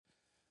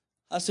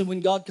I said, when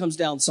God comes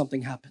down,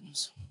 something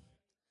happens.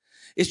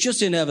 It's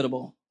just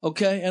inevitable,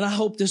 okay? And I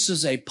hope this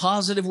is a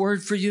positive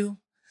word for you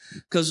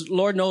because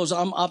Lord knows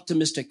I'm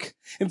optimistic.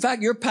 In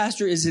fact, your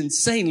pastor is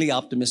insanely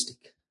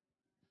optimistic.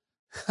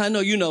 I know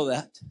you know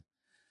that.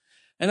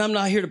 And I'm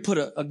not here to put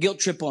a guilt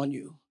trip on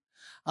you.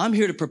 I'm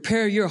here to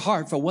prepare your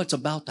heart for what's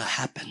about to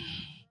happen.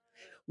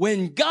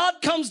 When God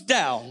comes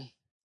down,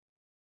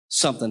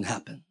 something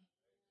happens.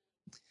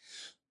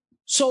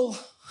 So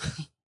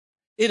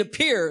it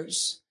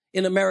appears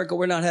in America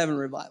we're not having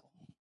revival.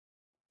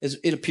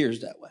 It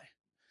appears that way.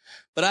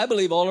 But I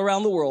believe all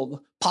around the world,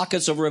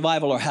 pockets of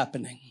revival are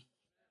happening.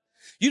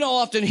 You don't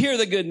often hear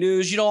the good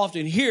news. You don't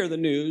often hear the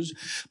news.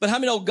 But how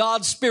many know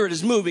God's Spirit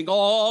is moving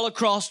all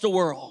across the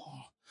world?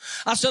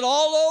 I said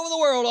all over the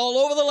world, all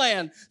over the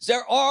land,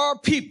 there are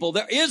people,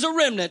 there is a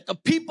remnant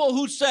of people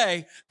who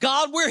say,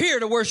 God, we're here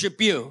to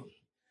worship you.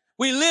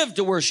 We live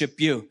to worship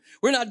you.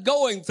 We're not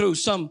going through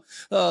some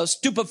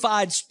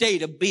stupefied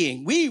state of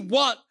being. We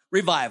want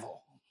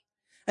revival.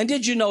 And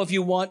did you know if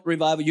you want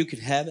revival, you can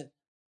have it?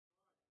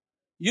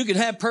 You can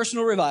have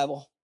personal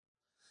revival.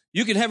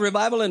 You can have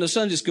revival in a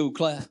Sunday school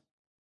class.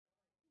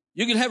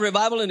 You can have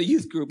revival in a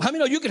youth group. How many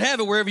know you can have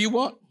it wherever you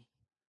want?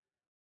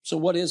 So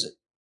what is it?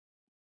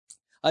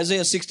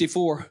 Isaiah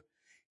 64.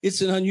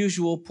 It's an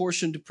unusual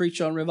portion to preach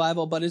on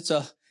revival, but it's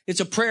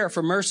a prayer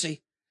for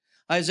mercy.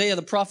 Isaiah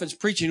the prophet's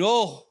preaching,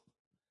 oh,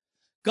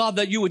 God,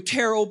 that you would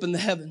tear open the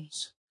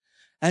heavens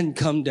and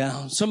come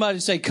down. Somebody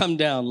say, come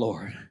down,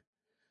 Lord.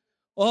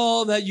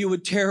 Oh, that you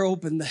would tear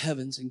open the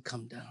heavens and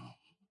come down.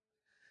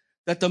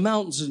 That the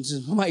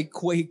mountains might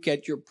quake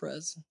at your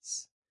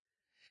presence.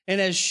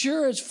 And as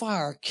sure as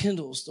fire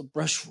kindles the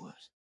brushwood,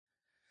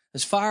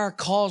 as fire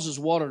causes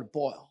water to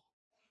boil,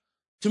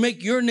 to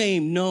make your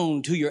name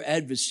known to your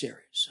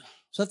adversaries,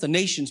 so that the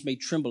nations may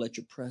tremble at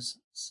your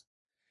presence.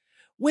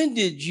 When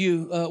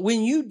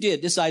you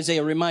did, this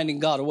Isaiah reminding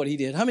God of what he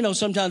did. How many know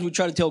sometimes we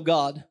try to tell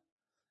God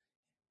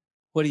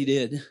what he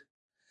did?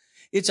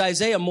 It's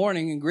Isaiah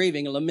mourning and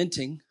grieving and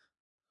lamenting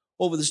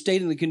over the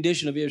state and the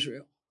condition of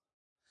Israel.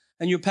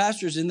 And your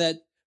pastor's in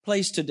that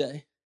place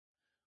today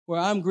where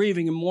I'm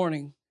grieving and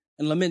mourning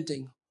and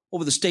lamenting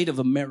over the state of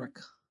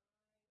America.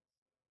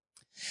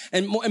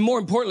 And more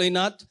importantly,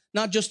 not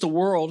just the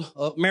world,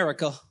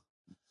 America,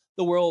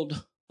 the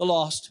world, the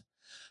lost,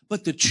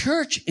 but the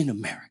church in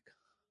America.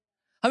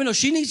 I mean, no,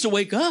 she needs to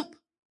wake up.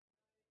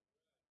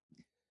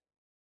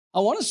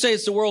 I want to say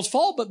it's the world's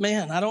fault, but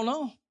man, I don't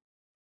know.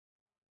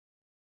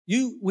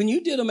 When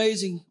you did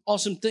amazing,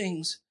 awesome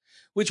things,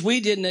 which we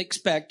didn't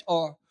expect,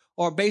 or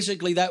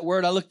basically that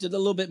word, I looked at a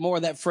little bit more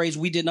of that phrase,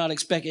 we did not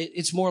expect it.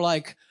 It's more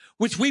like,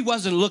 which we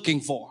wasn't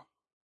looking for.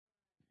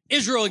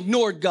 Israel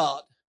ignored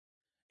God.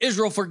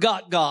 Israel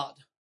forgot God.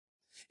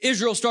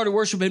 Israel started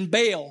worshiping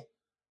Baal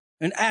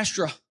and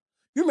Ashtoreth.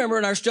 You remember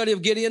in our study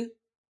of Gideon?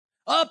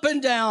 Up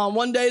and down.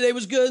 One day they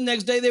was good, the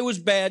next day they was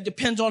bad.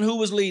 Depends on who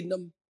was leading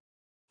them.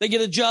 They get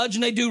a judge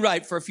and they do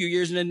right for a few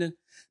years, and then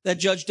that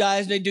judge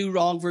dies and they do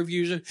wrong for a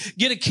few years.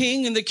 Get a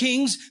king, and the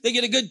kings, they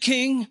get a good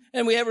king,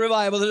 and we have a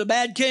revival. There's a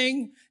bad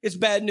king, it's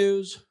bad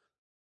news.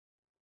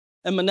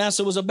 And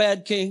Manasseh was a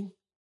bad king.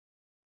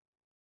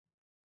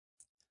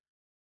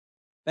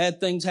 Bad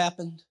things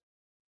happened.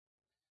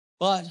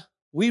 But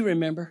we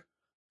remember,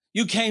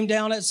 you came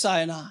down at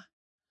Sinai.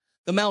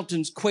 The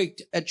mountains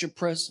quaked at your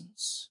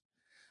presence.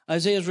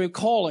 Isaiah is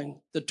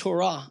recalling the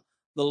Torah,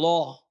 the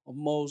law of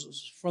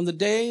Moses. From the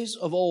days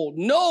of old,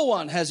 no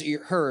one has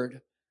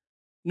heard,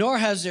 nor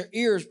has their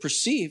ears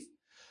perceived.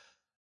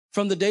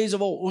 From the days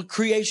of old,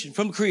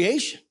 from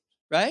creation,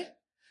 right?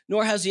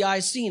 Nor has the eye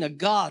seen a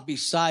God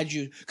beside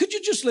you. Could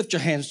you just lift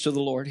your hands to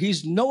the Lord?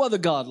 He's no other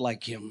God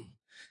like him.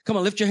 Come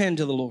on, lift your hand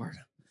to the Lord.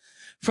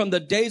 From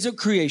the days of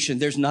creation,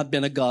 there's not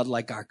been a God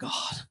like our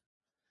God.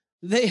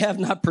 They have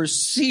not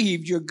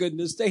perceived your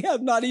goodness. They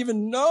have not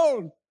even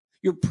known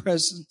your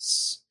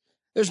presence.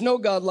 There's no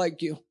God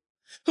like you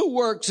who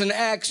works and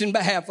acts in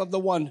behalf of the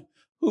one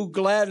who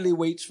gladly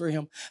waits for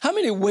him. How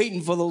many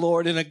waiting for the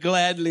Lord in a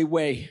gladly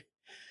way?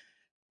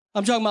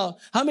 I'm talking about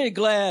how many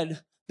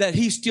glad that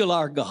he's still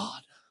our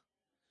God.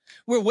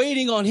 We're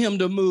waiting on him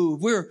to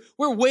move. We're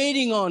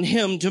waiting on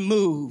him to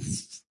move.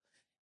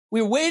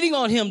 We're waiting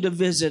on him to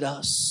visit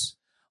us.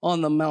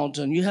 On the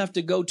mountain. You have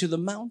to go to the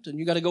mountain.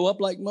 You got to go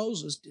up like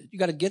Moses did. You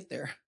got to get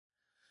there.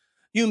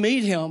 You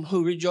meet him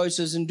who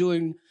rejoices in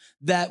doing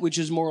that which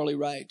is morally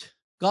right.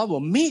 God will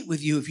meet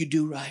with you if you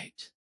do right.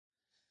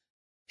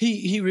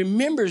 He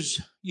remembers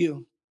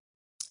you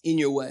in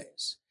your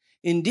ways.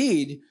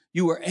 Indeed,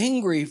 you were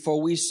angry for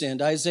we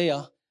sinned.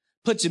 Isaiah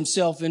puts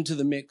himself into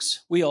the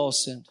mix. We all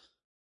sinned.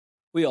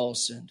 We all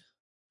sinned.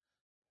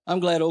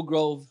 I'm glad, Oak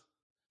Grove.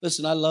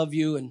 Listen, I love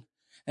you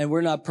and we're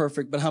not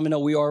perfect, but how many know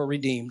we are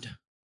redeemed?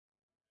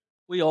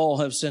 We all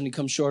have sinned and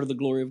come short of the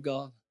glory of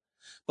God.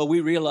 But we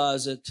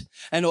realize it.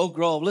 And Oak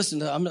Grove,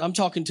 listen, I'm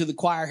talking to the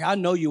choir. I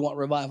know you want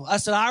revival. I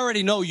said, I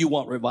already know you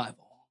want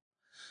revival.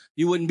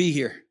 You wouldn't be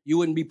here. You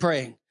wouldn't be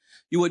praying.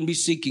 You wouldn't be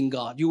seeking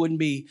God. You wouldn't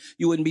be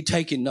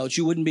taking notes.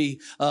 You wouldn't be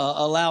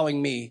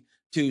allowing me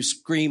to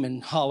scream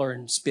and holler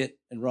and spit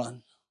and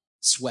run.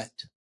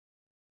 sweat.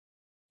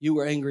 You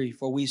were angry,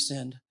 for we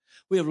sinned.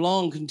 We have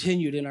long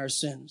continued in our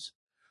sins,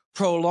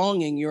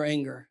 prolonging your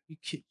anger.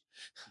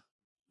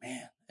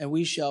 Man, and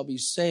we shall be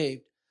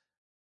saved.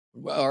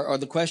 Or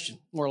the question,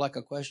 more like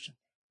a question.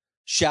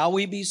 Shall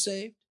we be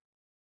saved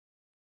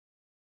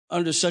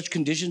under such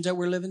conditions that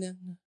we're living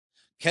in?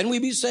 Can we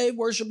be saved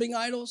worshiping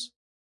idols?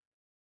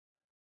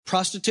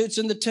 Prostitutes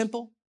in the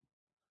temple?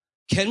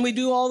 Can we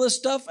do all this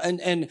stuff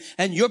and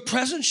your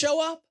presence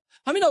show up?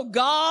 I mean,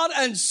 God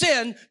and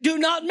sin do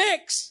not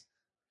mix.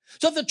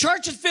 So if the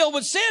church is filled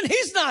with sin,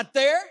 he's not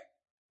there.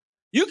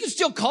 You can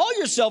still call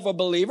yourself a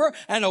believer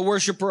and a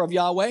worshiper of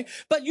Yahweh,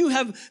 but you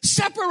have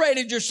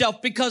separated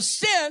yourself because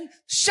sin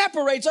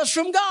separates us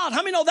from God.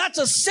 How many know that's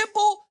a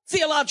simple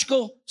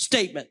theological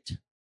statement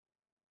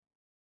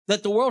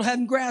that the world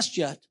hadn't grasped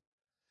yet?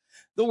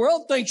 The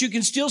world thinks you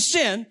can still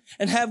sin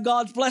and have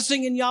God's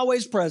blessing in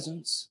Yahweh's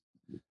presence.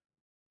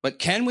 But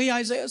can we,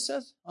 Isaiah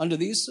says, under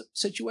these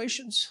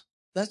situations?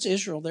 That's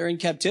Israel. They're in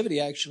captivity,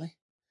 actually.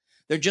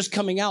 They're just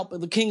coming out, but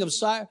the king of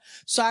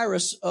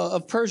Cyrus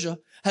of Persia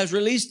has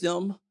released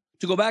them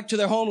to go back to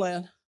their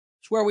homeland.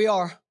 It's where we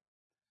are.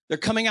 They're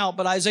coming out,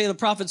 but Isaiah the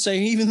prophet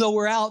saying, even though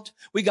we're out,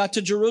 we got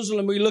to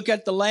Jerusalem, we look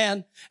at the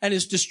land and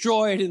it's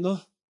destroyed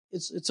and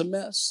it's a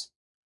mess.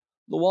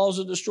 The walls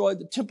are destroyed,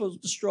 the temple is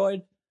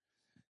destroyed.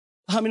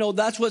 How many know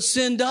that's what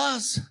sin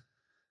does?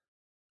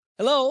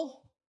 Hello?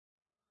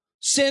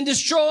 Sin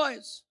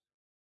destroys.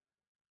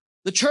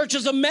 The church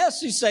is a mess,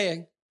 he's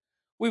saying.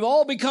 We've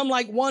all become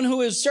like one who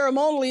is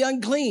ceremonially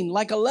unclean,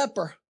 like a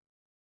leper.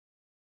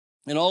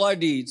 And all our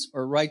deeds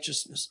are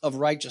righteousness.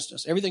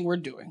 Everything we're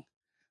doing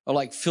are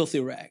like filthy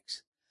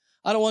rags.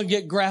 I don't want to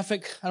get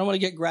graphic.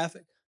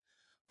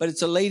 But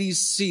it's a lady's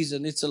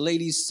season. It's a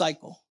lady's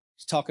cycle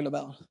he's talking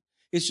about.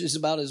 It's just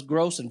about as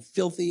gross and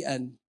filthy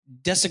and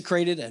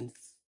desecrated and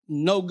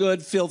no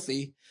good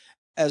filthy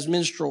as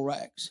menstrual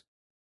rags.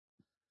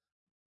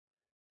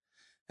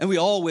 And we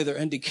all wither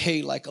and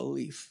decay like a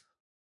leaf.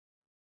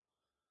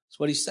 That's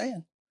what he's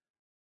saying.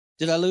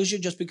 Did I lose you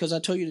just because I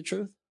told you the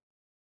truth?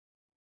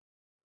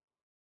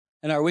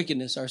 And our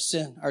wickedness, our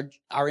sin,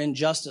 our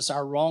injustice,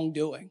 our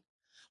wrongdoing,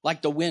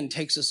 like the wind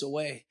takes us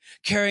away,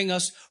 carrying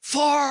us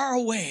far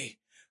away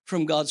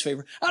from God's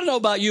favor. I don't know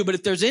about you, but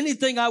if there's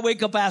anything I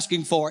wake up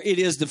asking for, it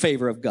is the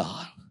favor of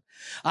God.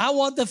 I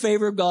want the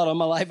favor of God on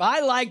my life.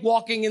 I like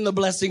walking in the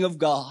blessing of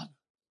God.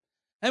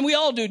 And we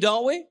all do,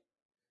 don't we?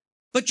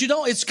 But you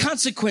don't, it's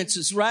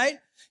consequences, right?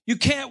 You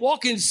can't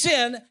walk in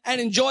sin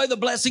and enjoy the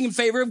blessing and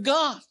favor of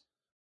God.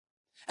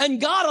 And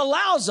God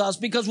allows us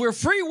because we're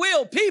free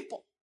will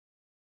people.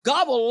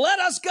 God will let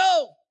us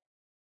go.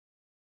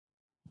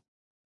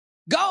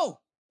 Go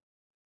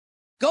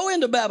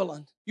into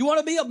Babylon. You want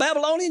to be a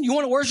Babylonian? You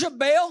want to worship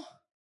Baal?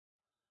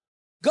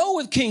 Go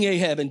with King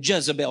Ahab and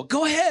Jezebel.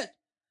 Go ahead.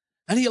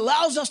 And he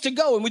allows us to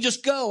go, and we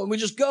just go, and we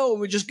just go,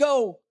 and we just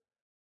go.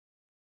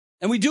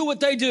 And we do what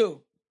they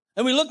do.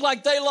 And we look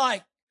like they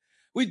like.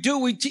 We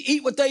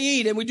eat what they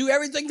eat, and we do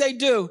everything they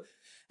do.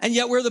 And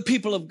yet we're the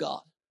people of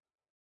God.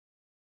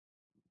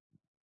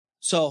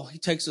 So he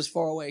takes us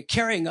far away,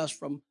 carrying us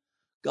from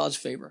God's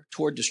favor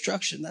toward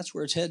destruction. That's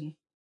where it's heading.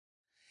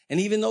 And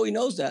even though he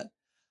knows that,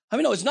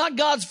 it's not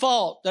God's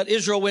fault that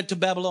Israel went to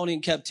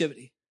Babylonian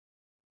captivity.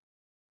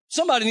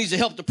 Somebody needs to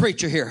help the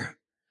preacher here.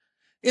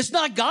 It's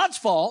not God's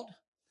fault.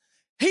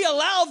 He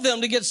allowed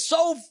them to get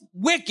so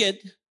wicked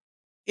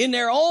in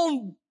their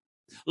own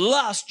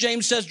lust,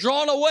 James says,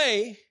 drawn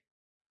away.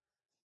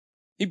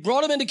 He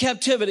brought them into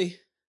captivity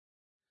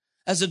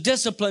as a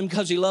discipline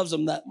because he loves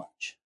them that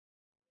much.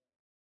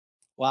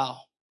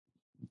 Wow.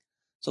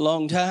 It's a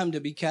long time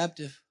to be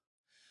captive.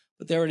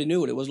 But they already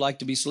knew what it was like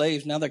to be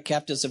slaves. Now they're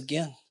captives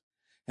again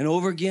and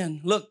over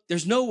again. Look,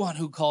 there's no one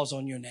who calls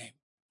on your name.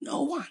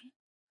 No one.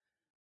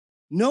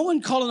 No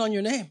one calling on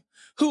your name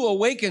who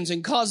awakens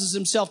and causes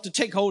himself to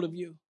take hold of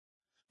you.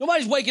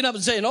 Nobody's waking up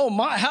and saying, oh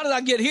my, how did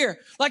I get here?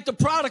 Like the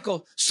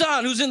prodigal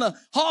son who's in the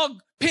hog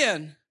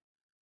pen.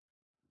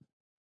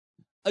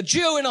 A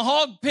Jew in a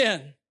hog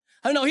pen.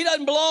 He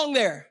doesn't belong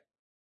there.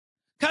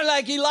 Kind of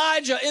like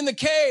Elijah in the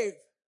cave.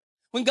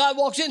 When God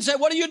walks in and says,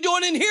 what are you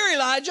doing in here,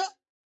 Elijah?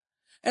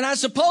 And I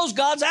suppose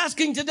God's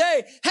asking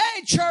today,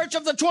 hey, church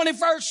of the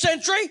 21st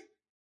century,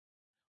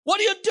 what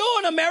are you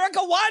doing, America?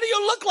 Why do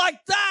you look like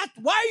that?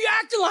 Why are you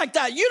acting like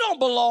that? You don't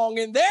belong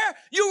in there.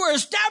 You were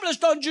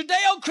established on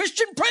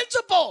Judeo-Christian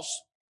principles.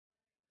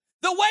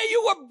 The way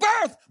you were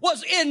birthed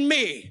was in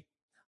me.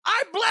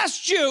 I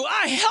blessed you.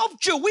 I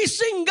helped you. We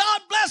sing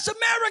God Bless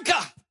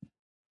America.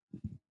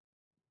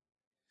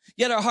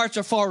 Yet our hearts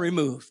are far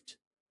removed.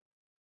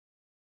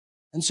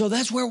 And so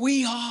that's where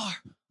we are.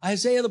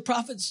 Isaiah the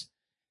prophet,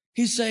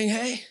 he's saying,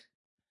 hey,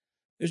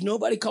 there's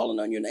nobody calling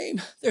on your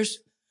name. There's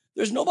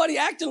nobody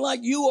acting like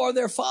you are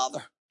their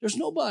father. There's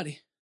nobody.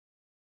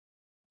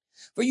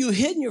 For you've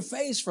hidden your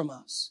face from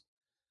us.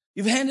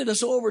 You've handed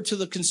us over to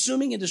the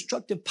consuming and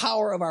destructive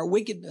power of our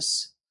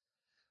wickedness,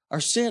 our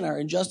sin, our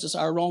injustice,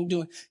 our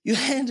wrongdoing. You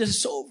handed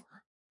us over.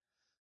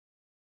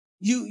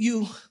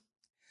 You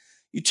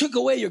took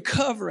away your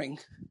covering.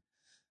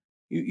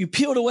 You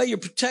peeled away your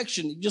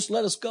protection. You just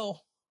let us go.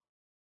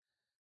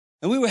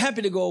 And we were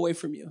happy to go away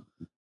from you.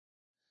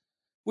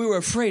 We were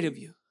afraid of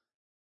you.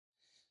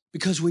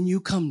 Because when you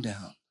come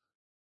down,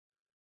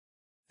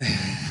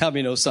 how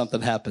many know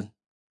something happened?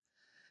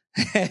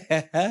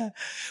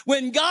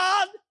 When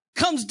God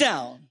comes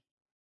down,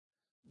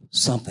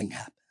 something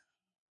happened.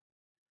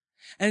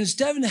 And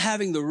instead of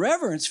having the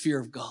reverence fear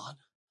of God,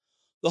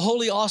 the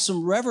holy,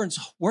 awesome reverence,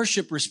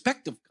 worship,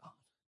 respect of God,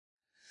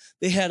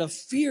 they had a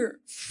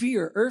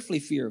earthly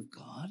fear of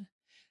God,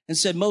 and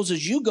said,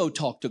 Moses, you go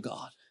talk to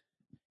God.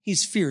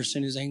 He's fierce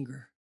in his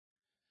anger,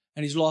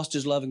 and he's lost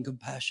his love and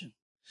compassion.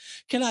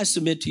 Can I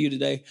submit to you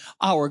today,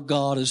 our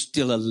God is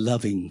still a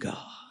loving God.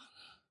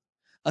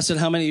 I said,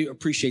 how many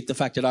appreciate the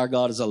fact that our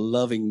God is a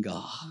loving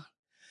God?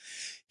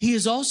 He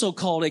is also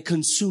called a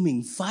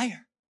consuming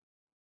fire.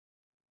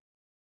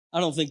 I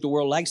don't think the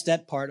world likes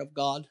that part of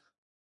God,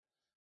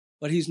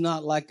 but he's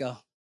not like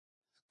a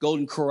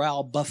Golden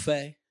Corral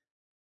buffet.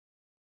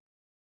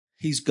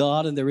 He's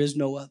God and there is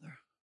no other.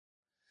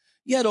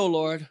 Yet, O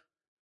Lord,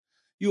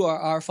 you are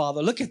our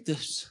Father. Look at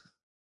this.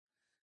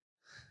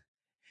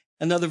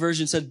 Another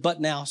version said, but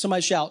now.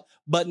 Somebody shout,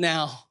 but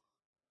now.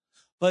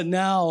 But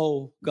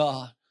now,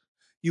 God,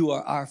 you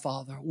are our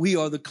Father. We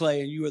are the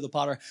clay and you are the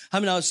potter. How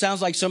many know it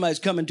sounds like somebody's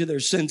coming to their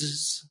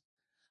senses?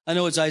 I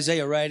know it's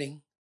Isaiah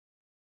writing.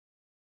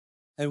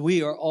 And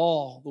we are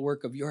all the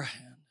work of your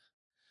hand.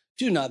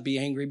 Do not be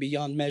angry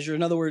beyond measure.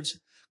 In other words,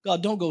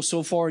 God, don't go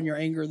so far in your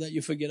anger that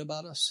you forget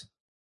about us.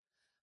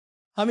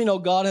 How many know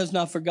God has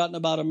not forgotten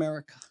about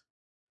America?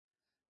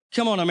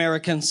 Come on,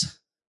 Americans.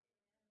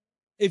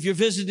 If you're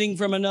visiting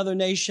from another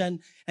nation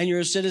and you're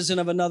a citizen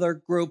of another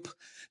group,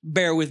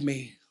 bear with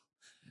me.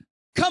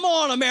 Come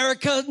on,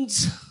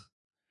 Americans.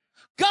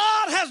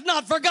 God has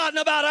not forgotten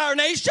about our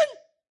nation.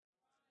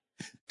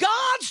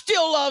 God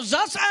still loves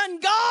us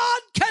and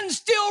God can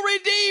still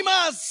redeem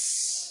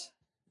us.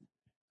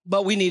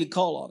 But we need to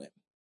call on him.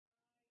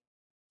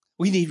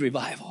 We need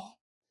revival.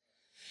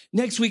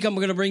 Next week, I'm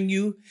going to bring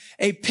you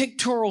a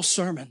pictorial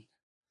sermon.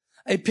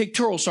 A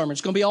pictorial sermon.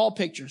 It's going to be all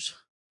pictures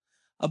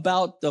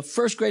about the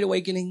first Great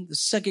Awakening, the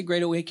second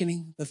Great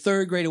Awakening, the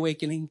third Great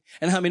Awakening,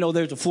 and how many know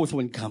there's a fourth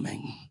one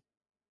coming?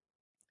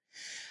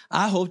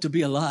 I hope to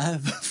be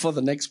alive for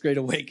the next Great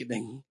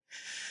Awakening.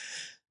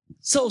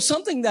 So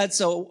something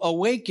that's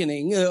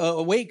awakening,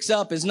 wakes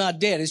up is not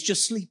dead. It's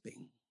just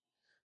sleeping.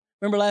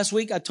 Remember last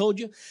week I told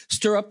you,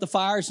 stir up the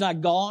fire. It's not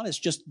gone. It's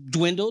just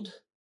dwindled.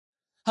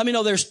 How many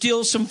know there's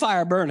still some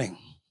fire burning?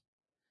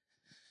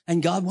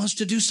 And God wants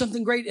to do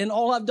something great. And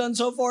all I've done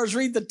so far is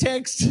read the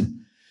text.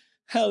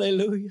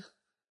 Hallelujah.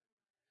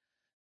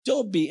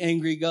 Don't be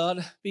angry,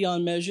 God,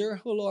 beyond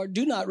measure. Oh, Lord,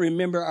 do not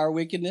remember our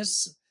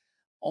wickedness,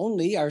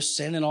 only our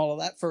sin and all of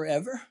that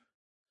forever.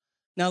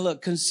 Now,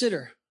 look,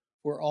 consider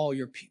we're all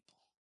your people.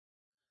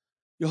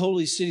 Your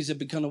holy cities have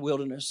become a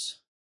wilderness.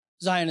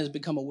 Zion has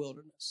become a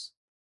wilderness.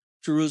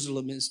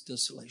 Jerusalem is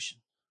desolation.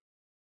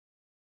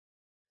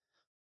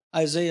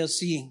 Isaiah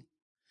seeing,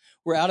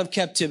 we're out of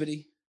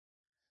captivity.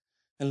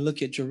 And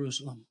look at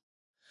Jerusalem.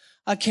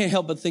 I can't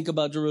help but think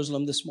about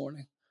Jerusalem this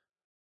morning.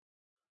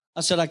 I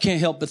said, I can't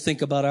help but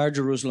think about our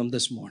Jerusalem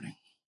this morning.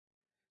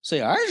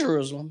 Say, our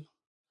Jerusalem?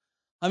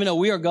 I mean,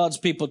 we are God's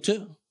people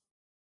too.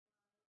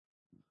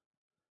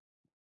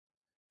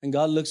 And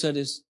God looks at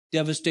his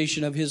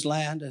devastation of his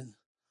land and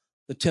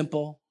the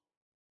temple.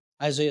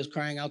 Isaiah is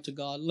crying out to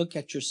God, look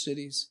at your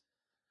cities.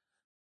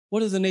 What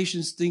do the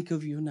nations think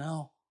of you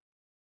now?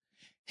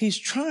 He's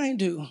trying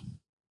to,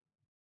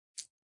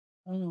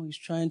 he's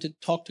trying to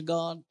talk to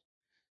God,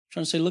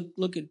 trying to say, look,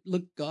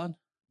 God.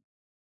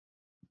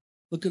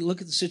 Look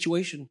at the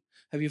situation.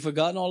 Have you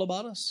forgotten all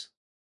about us?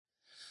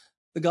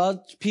 The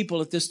God's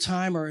people at this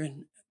time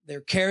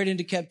they're carried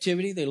into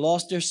captivity. They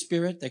lost their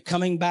spirit. They're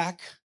coming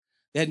back.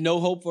 They had no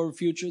hope for a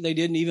future. They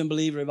didn't even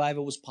believe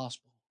revival was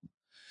possible.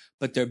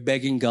 But they're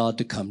begging God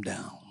to come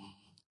down.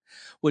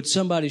 Would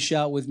somebody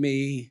shout with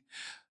me,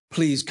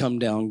 please come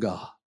down,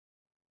 God.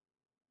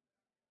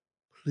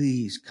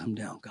 Please come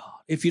down,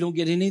 God. If you don't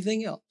get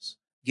anything else,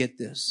 get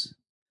this.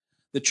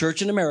 The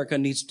church in America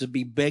needs to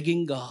be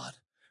begging God,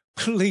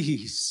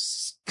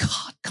 please,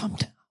 God, come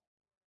down.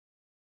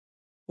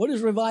 What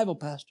is revival,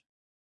 Pastor?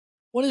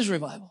 What is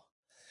revival?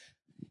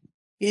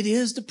 It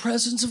is the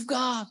presence of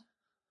God.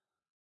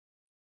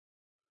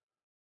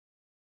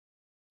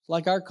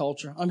 Like our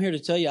culture, I'm here to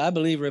tell you, I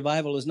believe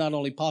revival is not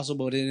only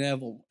possible, but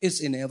inevitable.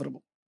 It's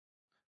inevitable.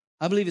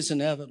 I believe it's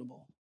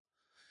inevitable.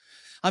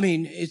 I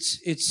mean,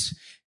 it's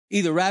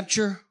either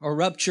rapture or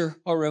rupture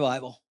or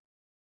revival.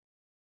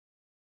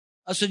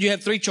 I said, you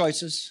have three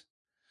choices.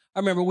 I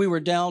remember we were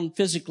down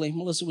physically.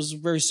 Melissa was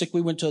very sick. We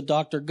went to a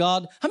doctor.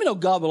 God, how many know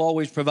God will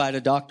always provide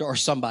a doctor or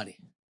somebody?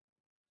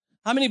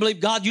 How many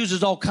believe God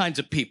uses all kinds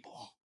of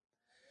people?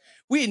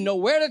 We didn't know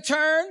where to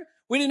turn.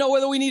 We didn't know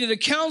whether we needed a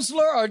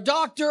counselor or a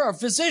doctor or a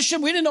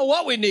physician. We didn't know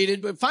what we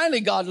needed, but finally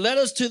God led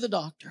us to the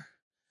doctor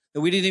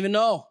that we didn't even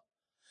know.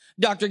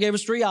 Doctor gave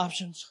us three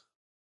options.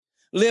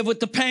 Live with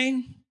the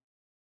pain.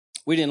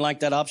 We didn't like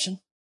that option.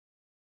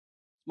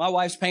 My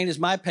wife's pain is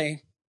my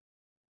pain.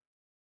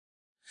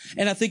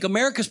 And I think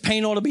America's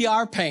pain ought to be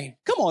our pain.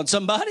 Come on,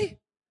 somebody.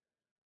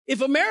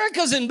 If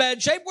America's in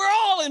bad shape, we're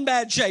all in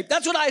bad shape.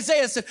 That's what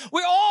Isaiah said.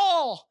 We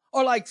all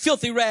are like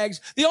filthy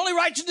rags. The only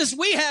righteousness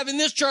we have in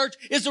this church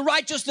is the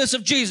righteousness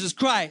of Jesus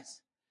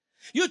Christ.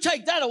 You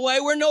take that away,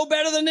 we're no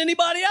better than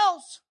anybody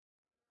else.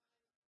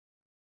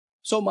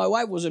 So my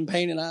wife was in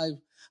pain, and I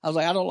was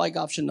like, I don't like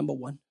option number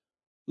 1.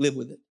 Live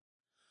with it.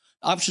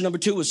 Option number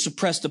 2 was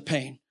suppress the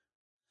pain.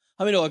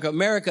 I mean, like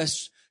America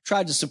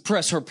tried to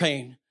suppress her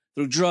pain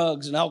through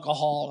drugs and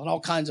alcohol and all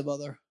kinds of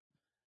other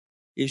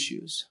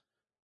issues.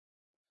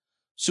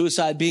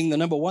 Suicide being the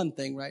number 1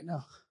 thing right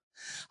now.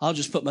 I'll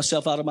just put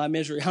myself out of my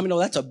misery. How many know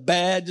that's a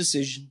bad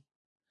decision?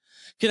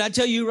 Can I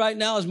tell you right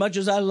now, as much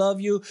as I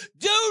love you,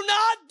 do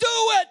not do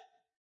it.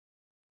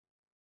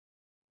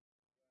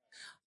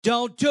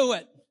 Don't do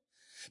it.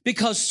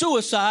 Because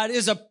suicide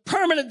is a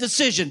permanent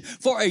decision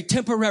for a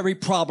temporary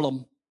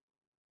problem.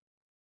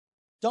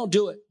 Don't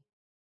do it.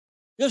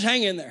 Just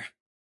hang in there.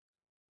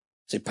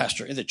 Say,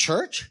 Pastor, in the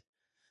church,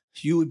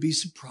 you would be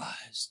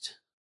surprised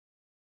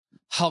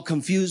how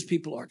confused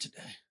people are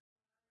today.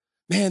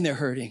 Man, they're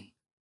hurting.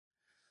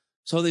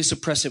 So they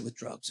suppress it with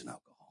drugs and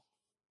alcohol,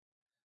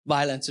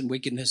 violence and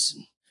wickedness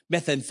and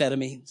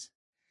methamphetamines,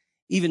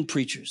 even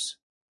preachers.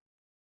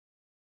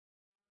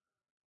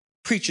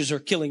 Preachers are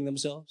killing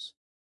themselves.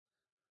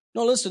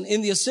 No, listen,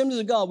 in the Assemblies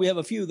of God, we have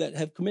a few that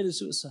have committed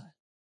suicide.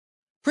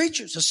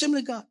 Preachers, Assembly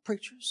of God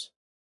preachers.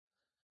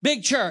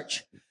 Big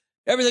church.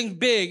 Everything's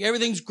big.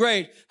 Everything's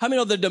great. How many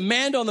know the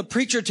demand on the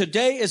preacher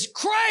today is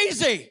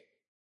crazy?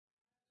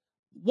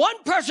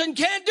 One person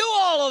can't do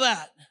all of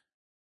that.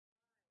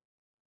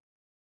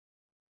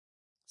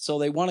 So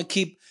they want to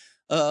keep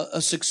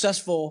a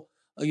successful,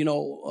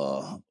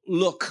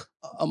 look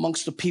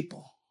amongst the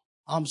people.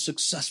 I'm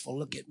successful.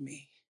 Look at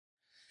me.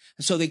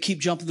 And so they keep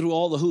jumping through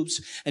all the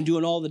hoops and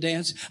doing all the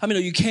dance. I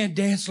mean, you can't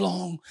dance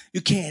long.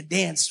 You can't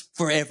dance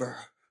forever.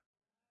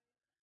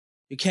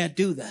 You can't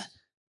do that.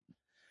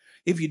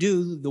 If you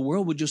do, the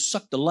world would just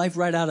suck the life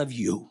right out of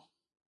you.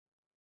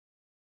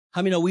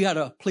 How many know we ought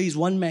to please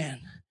one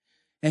man,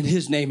 and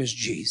his name is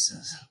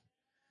Jesus?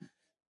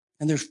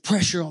 And there's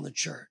pressure on the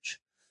church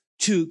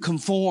to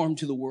conform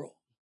to the world.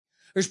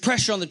 There's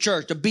pressure on the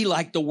church to be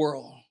like the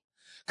world.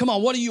 Come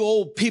on, what are you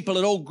old people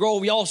at Oak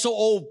Grove? Y'all so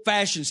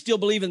old-fashioned, still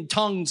believe in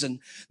tongues and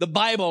the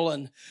Bible.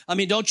 And I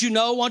mean, don't you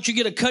know, once you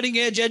get a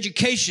cutting-edge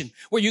education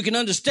where you can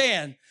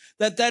understand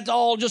that that's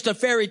all just a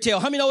fairy tale.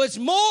 How many know it's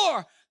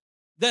more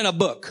than a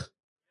book?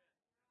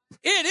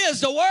 It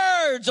is the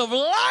words of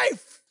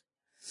life.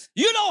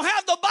 You don't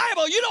have the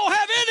Bible. You don't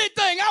have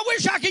anything. I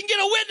wish I could get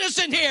a witness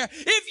in here.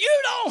 If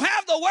you don't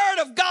have the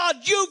Word of God,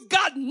 you've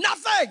got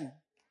nothing.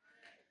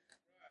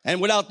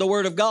 And without the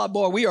Word of God,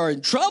 boy, we are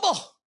in trouble.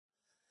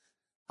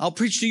 I'll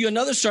preach to you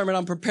another sermon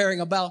I'm preparing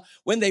about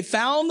when they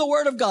found the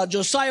Word of God.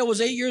 Josiah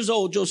was 8 years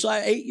old.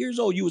 Josiah, 8 years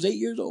old. You was 8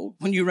 years old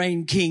when you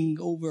reigned king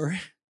over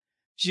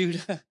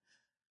Judah.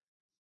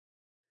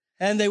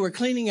 And they were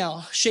cleaning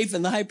out,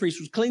 Shaphan, the high priest,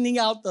 was cleaning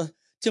out the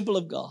temple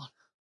of God.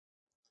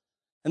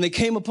 And they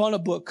came upon a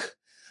book.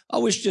 I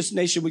wish this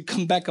nation would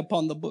come back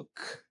upon the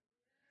book.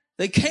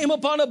 They came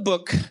upon a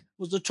book. It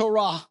was the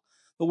Torah,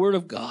 the Word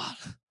of God.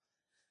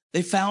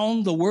 They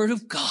found the Word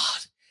of God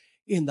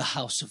in the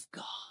house of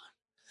God.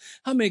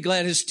 How many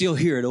glad it's still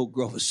here at Oak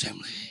Grove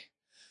Assembly?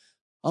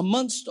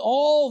 Amongst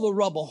all the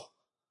rubble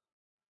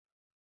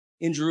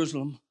in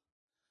Jerusalem,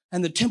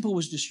 and the temple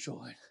was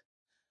destroyed.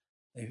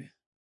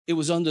 It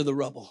was under the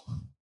rubble.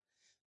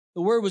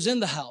 The Word was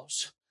in the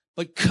house,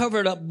 but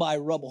covered up by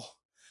rubble.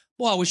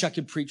 Boy, I wish I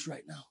could preach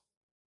right now.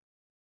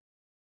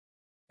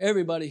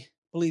 Everybody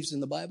believes in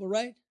the Bible,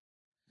 right?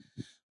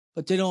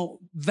 But they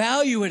don't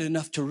value it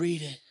enough to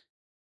read it.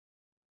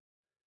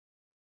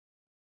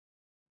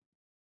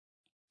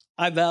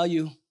 I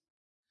value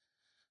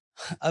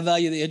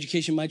the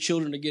education my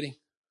children are getting.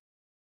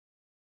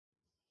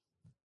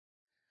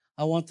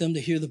 I want them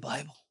to hear the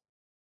Bible.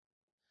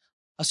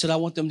 I said, I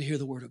want them to hear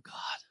the Word of God.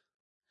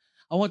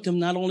 I want them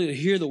not only to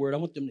hear the Word, I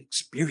want them to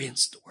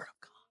experience the Word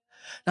of God.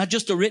 Not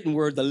just a written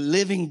Word, the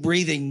living,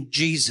 breathing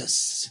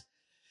Jesus.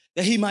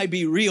 That He might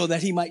be real,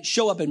 that He might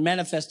show up and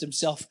manifest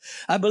Himself.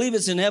 I believe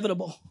it's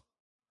inevitable.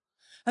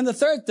 And the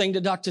third thing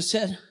the doctor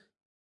said,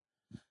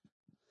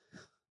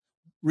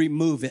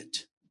 remove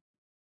it.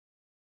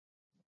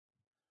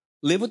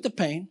 Live with the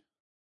pain,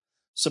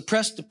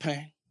 suppress the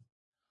pain,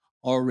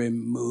 or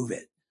remove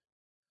it.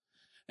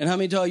 And how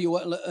many tell you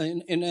what?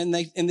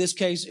 In this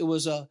case, it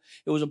was a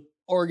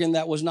organ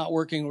that was not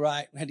working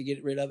right. We had to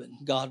get rid of it.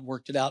 God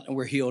worked it out, and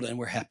we're healed, and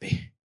we're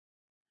happy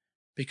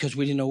because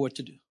we didn't know what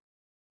to do.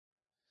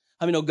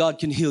 How many know God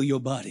can heal your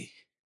body?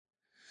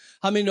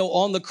 How many know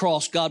on the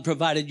cross God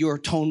provided your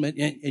atonement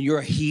and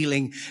your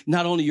healing,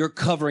 not only your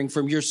covering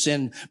from your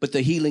sin, but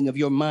the healing of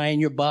your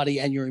mind, your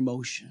body, and your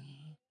emotion.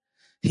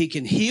 He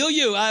can heal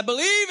you. I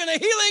believe in a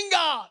healing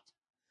God.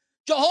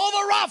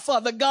 Jehovah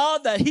Rapha, the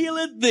God that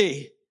healeth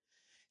thee,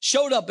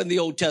 showed up in the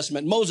Old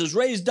Testament. Moses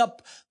raised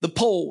up the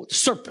pole, the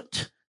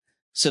serpent,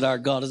 said our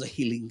God is a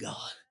healing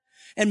God.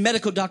 And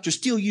medical doctors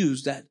still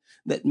use that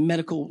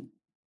medical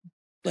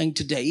thing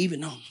today,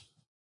 even on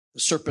the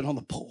serpent on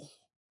the pole,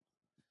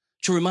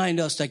 to remind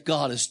us that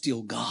God is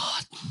still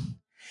God.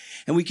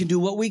 And we can do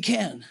what we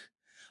can.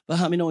 But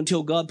how many know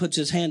until God puts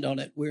his hand on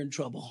it, we're in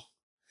trouble.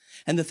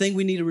 And the thing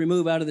we need to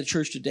remove out of the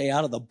church today,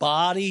 out of the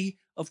body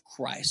of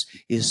Christ,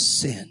 is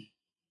sin.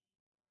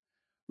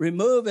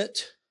 Remove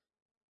it.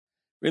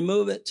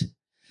 Remove it.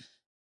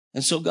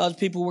 And so God's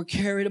people were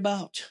carried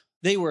about.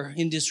 They were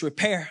in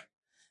disrepair.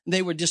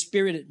 They were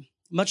dispirited,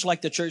 much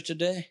like the church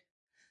today.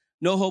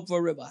 No hope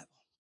for revival.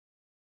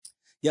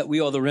 Yet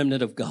we are the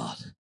remnant of God.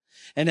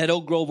 And at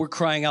Oak Grove, we're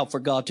crying out for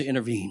God to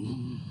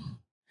intervene.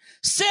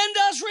 Send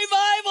us revival,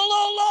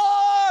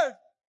 O Lord!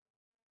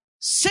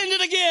 Send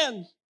it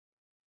again.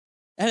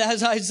 And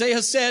as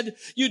Isaiah said,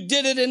 you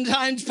did it in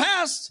times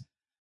past.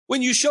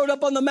 When you showed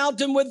up on the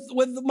mountain with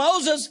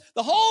Moses,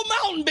 the whole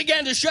mountain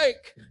began to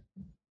shake.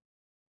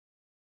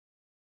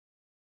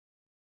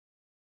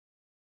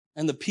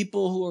 And the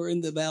people who are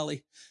in the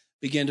valley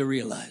began to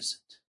realize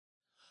it.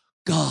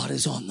 God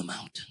is on the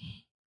mountain.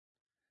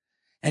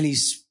 And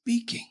he's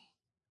speaking.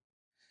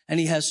 And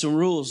he has some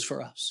rules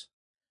for us.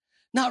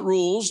 Not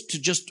rules to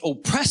just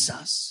oppress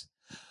us,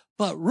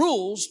 but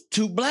rules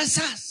to bless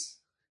us.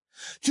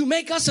 To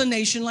make us a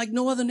nation like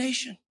no other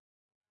nation.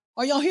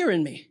 Are y'all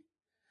hearing me?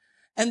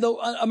 And though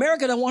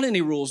America don't want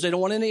any rules. They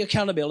don't want any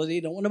accountability.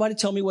 They don't want nobody to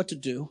tell me what to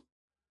do.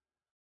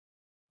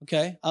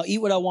 Okay? I'll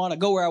eat what I want. I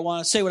go where I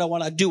want. I say what I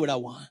want. I do what I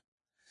want.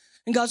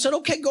 And God said,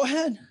 okay, go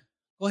ahead.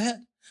 Go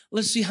ahead.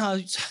 Let's see how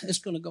it's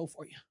going to go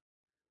for you.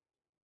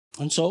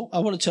 And so I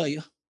want to tell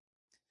you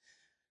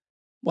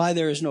why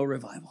there is no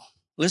revival.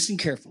 Listen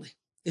carefully.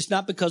 It's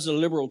not because of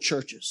liberal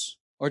churches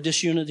or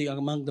disunity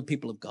among the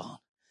people of God,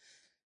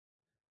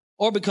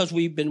 or because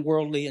we've been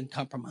worldly and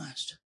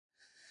compromised.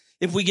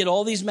 If we get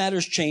all these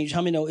matters changed,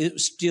 how many know it will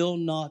still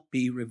not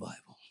be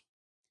revival?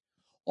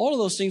 All of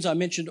those things I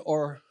mentioned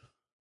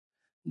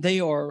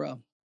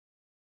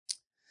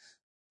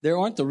there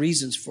aren't the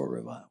reasons for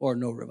revival or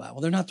no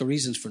revival. They're not the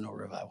reasons for no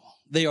revival.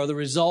 They are the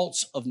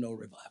results of no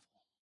revival.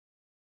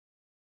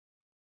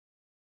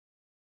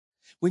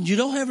 When you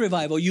don't have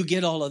revival, you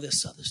get all of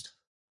this other stuff.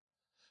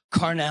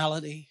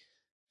 Carnality.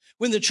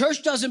 When the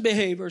church doesn't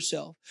behave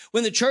herself,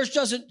 when the church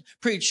doesn't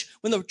preach,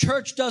 when the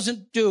church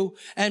doesn't do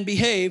and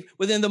behave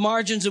within the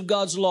margins of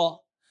God's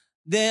law,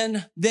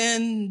 then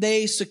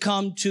they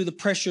succumb to the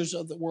pressures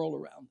of the world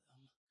around them.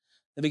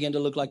 They begin to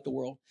look like the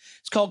world.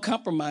 It's called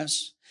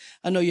compromise.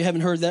 I know you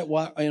haven't heard that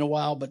in a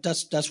while, but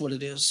that's what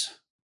it is.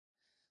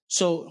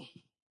 So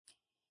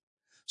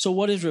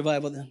what is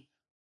revival then?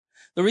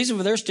 The reason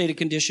for their state of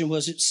condition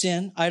was it's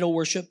sin, idol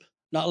worship,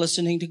 not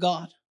listening to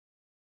God.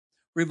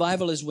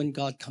 Revival is when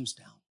God comes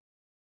down.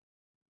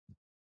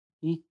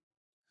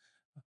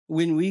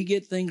 When we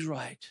get things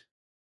right,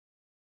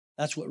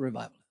 that's what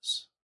revival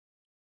is.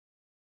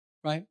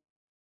 Right?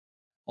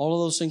 All of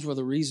those things were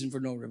the reason for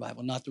no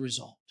revival, not the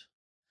result.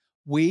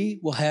 We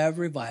will have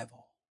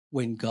revival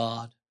when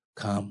God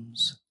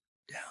comes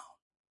down.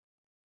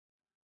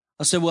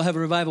 I said we'll have a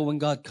revival when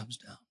God comes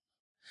down.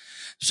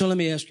 So let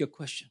me ask you a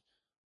question.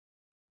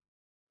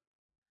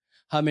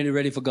 How many are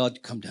ready for God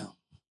to come down?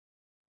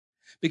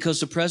 Because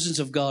the presence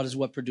of God is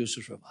what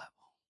produces revival.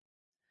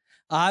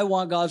 I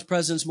want God's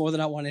presence more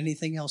than I want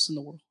anything else in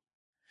the world.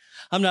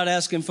 I'm not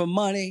asking for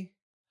money.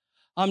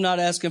 I'm not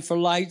asking for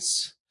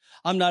lights.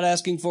 I'm not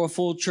asking for a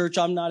full church.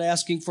 I'm not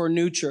asking for a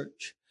new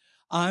church.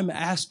 I'm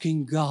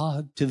asking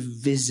God to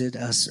visit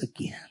us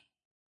again.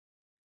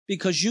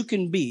 Because you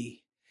can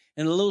be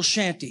in a little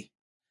shanty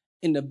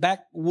in the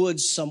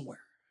backwoods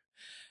somewhere,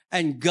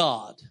 and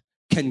God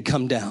can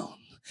come down.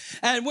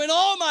 And when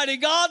Almighty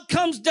God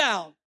comes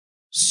down,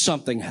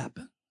 something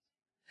happens.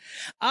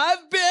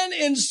 I've been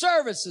in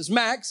services,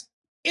 Max,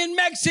 in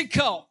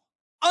Mexico,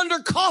 under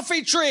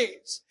coffee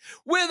trees,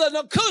 with an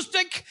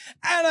acoustic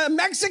and a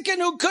Mexican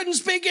who couldn't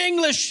speak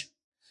English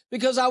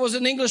because I was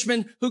an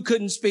Englishman who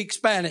couldn't speak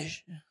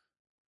Spanish.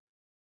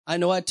 I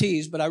know I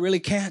tease, but I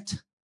really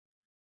can't.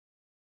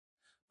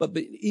 But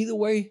either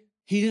way,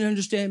 he didn't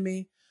understand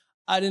me.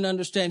 I didn't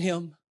understand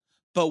him,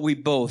 but we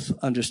both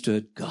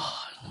understood God.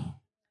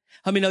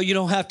 How many know you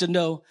don't have to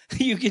know?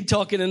 You can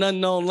talk in an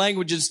unknown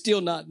language and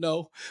still not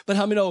know. But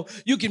how many know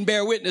you can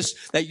bear witness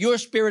that your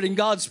spirit and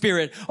God's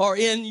spirit are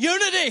in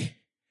unity?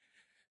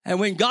 And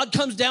when God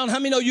comes down, how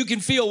many know you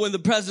can feel when the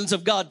presence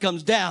of God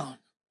comes down?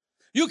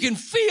 You can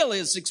feel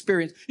his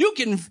experience. You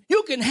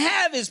can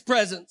have his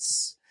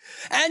presence.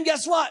 And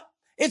guess what?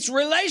 It's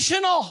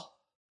relational.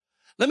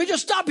 Let me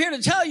just stop here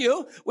to tell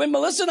you, when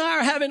Melissa and I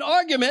are having an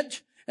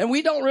argument, and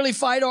we don't really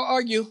fight or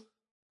argue,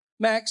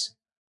 Max,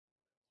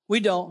 we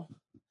don't.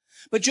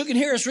 But you can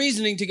hear us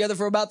reasoning together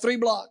for about 3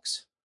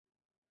 blocks.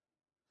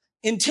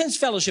 Intense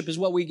fellowship is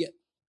what we get.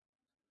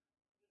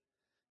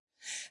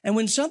 And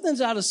when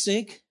something's out of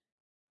sync,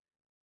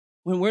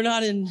 when we're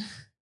not in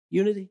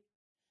unity,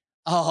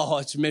 oh,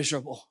 it's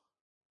miserable.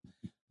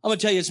 I'm going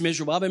to tell you it's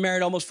miserable. I've been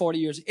married almost 40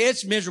 years.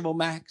 It's miserable,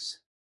 Max.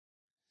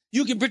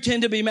 You can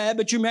pretend to be mad,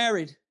 but you're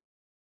married.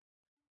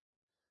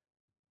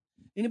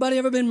 Anybody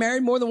ever been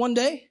married more than one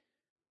day?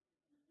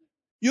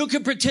 You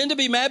can pretend to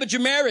be mad, but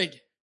you're married.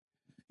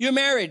 You're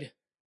married.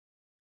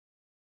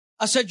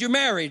 I said, you're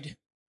married.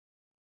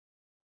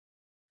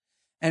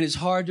 And it's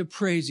hard to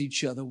praise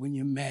each other when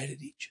you're mad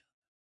at each other.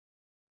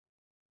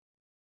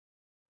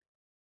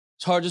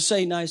 It's hard to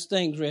say nice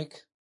things,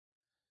 Rick.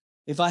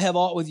 If I have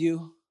aught with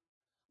you,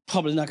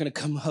 probably not going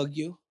to come hug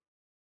you.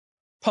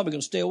 Probably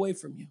going to stay away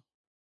from you.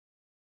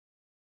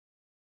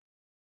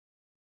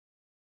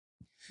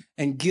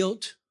 And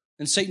guilt,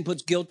 and Satan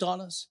puts guilt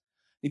on us.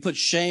 He puts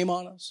shame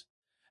on us.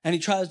 And he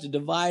tries to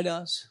divide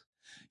us.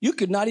 You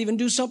could not even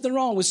do something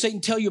wrong with Satan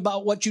tell you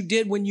about what you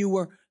did when you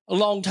were a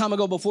long time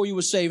ago before you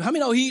were saved. How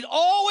many know he's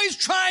always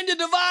trying to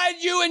divide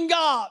you and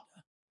God,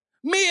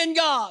 me and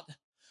God,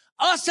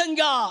 us and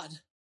God,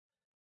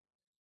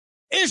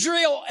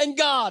 Israel and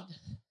God,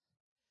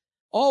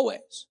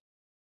 always.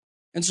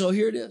 And so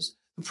here it is.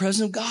 The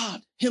presence of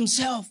God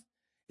himself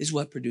is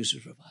what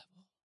produces revival.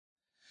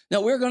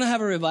 Now we're going to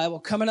have a revival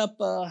coming up.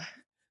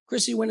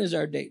 Chrissy, when is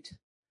our date?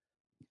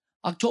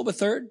 October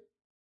 3rd.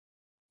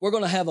 We're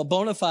going to have a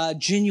bona fide,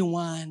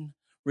 genuine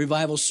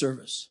revival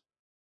service.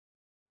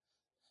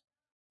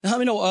 Now, how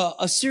many know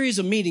a series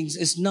of meetings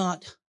is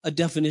not a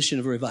definition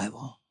of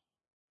revival,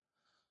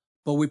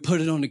 but we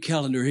put it on the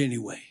calendar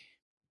anyway,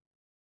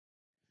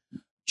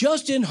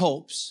 just in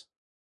hopes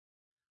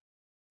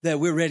that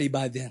we're ready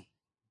by then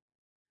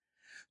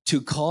to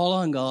call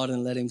on God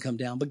and let him come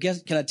down. But can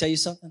I tell you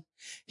something?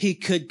 He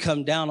could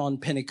come down on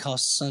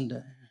Pentecost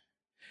Sunday,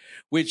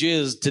 which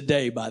is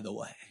today, by the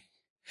way.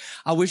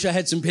 I wish I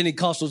had some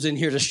Pentecostals in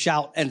here to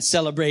shout and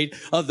celebrate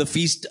of the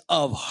Feast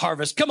of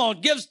Harvest. Come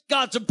on, give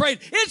God some praise.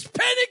 It's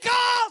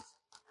Pentecost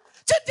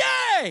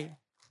today.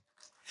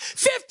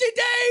 50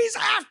 days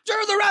after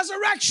the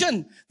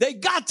resurrection, they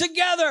got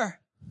together.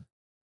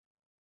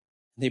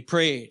 They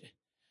prayed,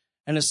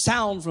 and a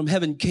sound from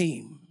heaven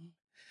came,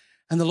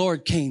 and the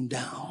Lord came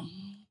down,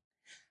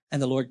 and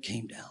the Lord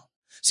came down.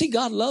 See,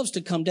 God loves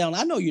to come down.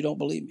 I know you don't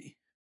believe me,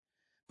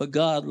 but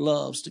God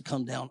loves to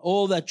come down.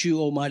 Oh, that you,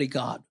 Almighty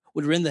God,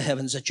 would rend the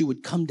heavens, that you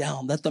would come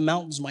down, that the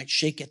mountains might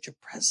shake at your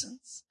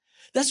presence.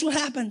 That's what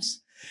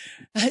happens.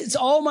 It's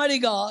Almighty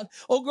God.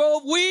 Oh,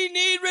 Grove, we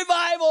need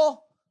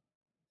revival.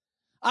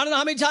 I don't know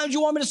how many times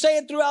you want me to say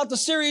it throughout the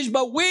series,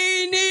 but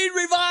we need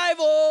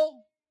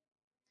revival.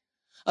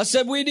 I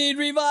said we need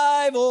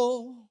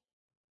revival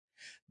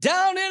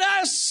down in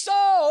our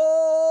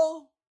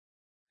soul.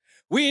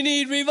 We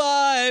need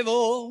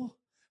revival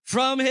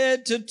from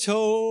head to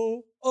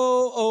toe.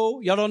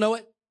 Oh, y'all don't know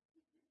it?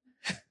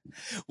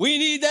 We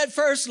need that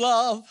first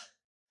love,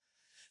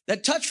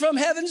 that touch from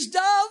heaven's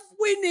dove.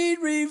 We need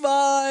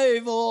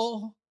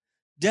revival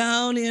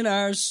down in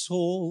our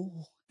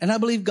soul. And I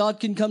believe God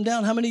can come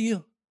down. How many of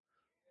you?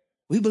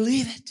 We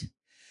believe it.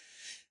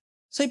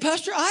 Say,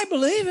 Pastor, I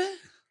believe it.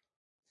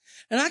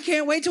 And I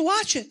can't wait to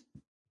watch it.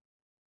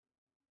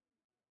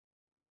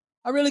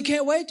 I really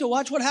can't wait to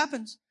watch what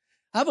happens.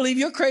 I believe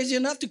you're crazy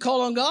enough to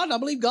call on God. And I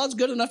believe God's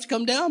good enough to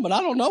come down, but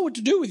I don't know what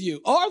to do with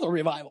you or the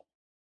revival.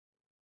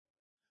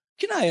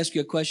 Can I ask you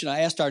a question?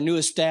 I asked our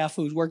newest staff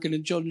who's working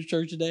in children's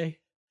church today.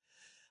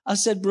 I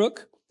said,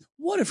 Brooke,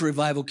 what if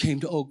revival came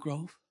to Oak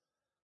Grove?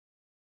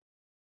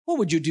 What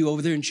would you do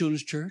over there in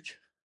children's church?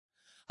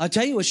 I'll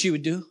tell you what she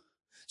would do.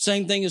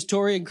 Same thing as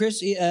Tori and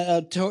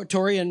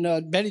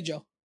Betty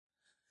Jo.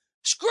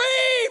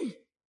 Scream!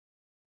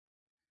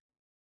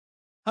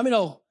 How many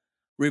know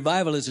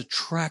revival is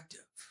attractive?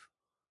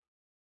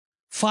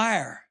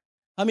 Fire.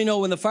 How many know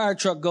when the fire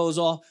truck goes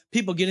off,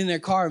 people get in their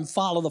car and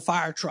follow the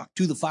fire truck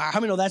to the fire?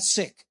 How many know that's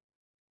sick?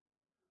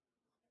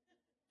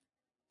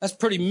 That's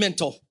pretty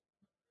mental.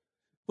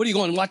 What are you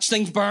going to watch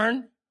things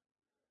burn?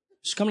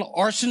 Just come to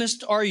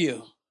arsonist, are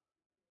you?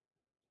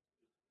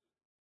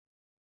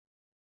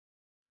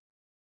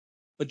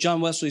 But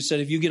John Wesley said,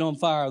 if you get on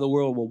fire, the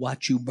world will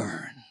watch you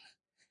burn.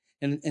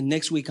 And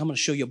next week, I'm going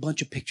to show you a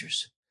bunch of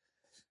pictures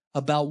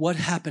about what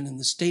happened in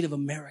the state of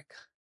America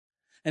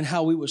and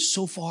how we were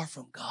so far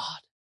from God.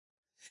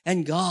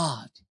 And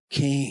God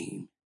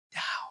came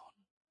down.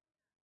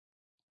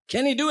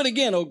 Can he do it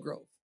again, Oak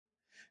Grove?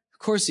 Of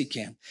course he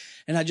can.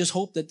 And I just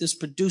hope that this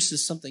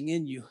produces something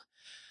in you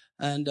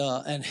and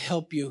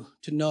help you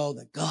to know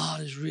that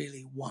God is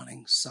really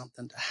wanting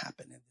something to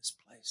happen in this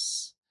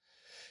place.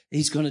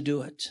 He's going to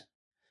do it.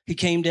 He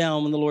came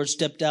down when the Lord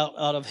stepped out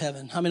of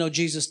heaven. How many know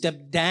Jesus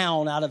stepped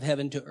down out of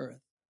heaven to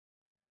earth?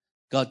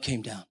 God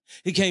came down.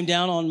 He came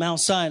down on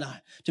Mount Sinai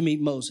to meet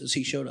Moses.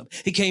 He showed up.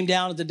 He came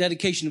down at the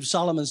dedication of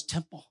Solomon's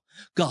temple.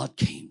 God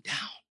came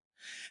down.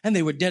 And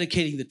they were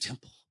dedicating the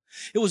temple.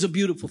 It was a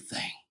beautiful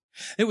thing.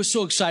 They were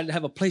so excited to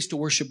have a place to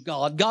worship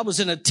God. God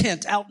was in a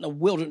tent out in the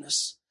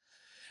wilderness.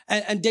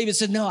 And David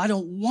said, no, I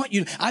don't want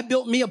you. I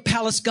built me a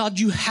palace. God,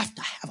 you have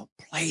to have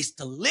a place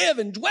to live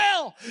and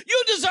dwell.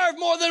 You deserve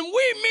more than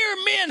we mere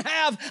men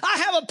have. I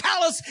have a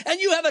palace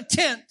and you have a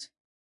tent.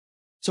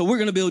 So we're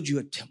going to build you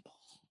a temple.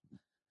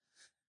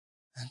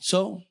 And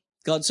so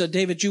God said,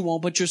 David, you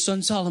won't, but your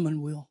son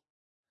Solomon will.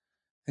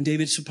 And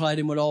David supplied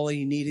him with all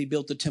he needed. He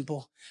built the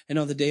temple. And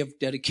on the day of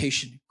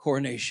dedication,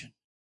 coronation,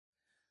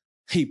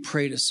 he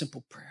prayed a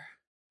simple prayer.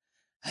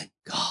 And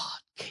God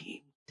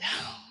came down.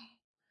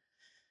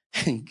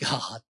 and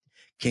God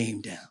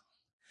came down.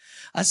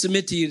 I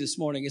submit to you this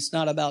morning, it's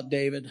not about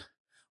David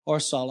or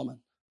Solomon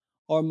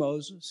or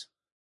Moses.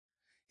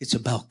 It's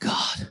about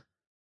God.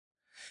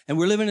 And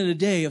we're living in a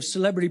day of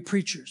celebrity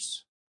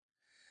preachers.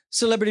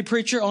 Celebrity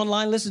preacher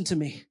online, listen to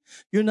me.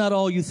 You're not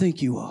all you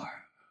think you are.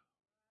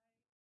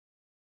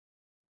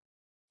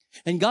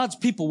 And God's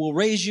people will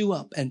raise you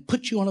up and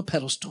put you on a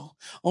pedestal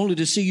only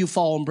to see you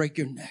fall and break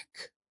your neck.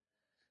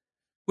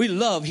 We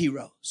love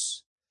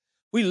heroes.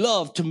 We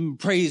love to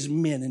praise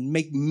men and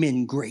make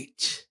men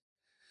great.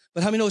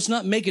 But how many know it's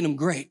not making them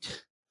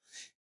great?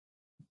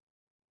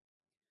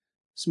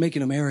 It's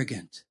making them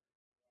arrogant.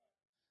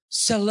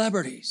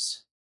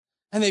 Celebrities.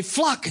 And they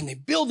flock and they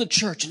build a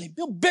church and they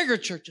build bigger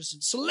churches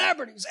and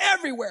celebrities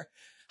everywhere.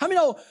 How many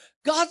know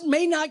God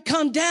may not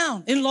come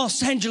down in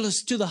Los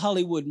Angeles to the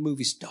Hollywood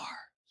movie star?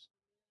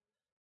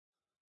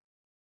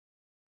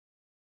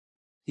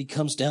 He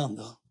comes down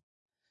though.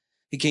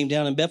 He came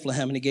down in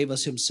Bethlehem and he gave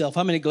us himself.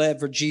 How many glad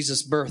for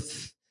Jesus'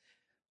 birth?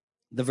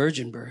 The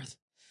virgin birth.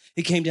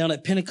 He came down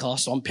at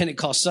Pentecost. On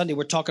Pentecost Sunday,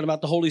 we're talking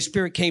about the Holy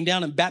Spirit came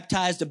down and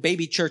baptized a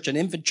baby church, an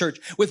infant church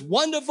with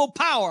wonderful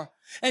power.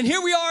 And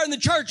here we are in the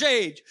church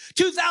age,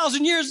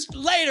 2,000 years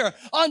later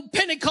on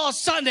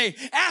Pentecost Sunday,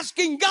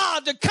 asking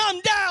God to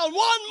come down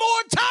one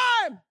more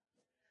time.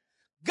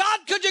 God,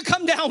 could you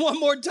come down one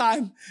more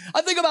time?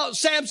 I think about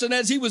Samson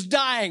as he was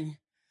dying.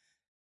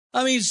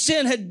 I mean,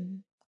 sin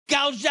had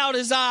gouged out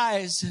his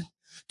eyes,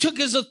 took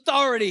his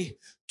authority,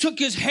 took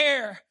his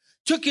hair,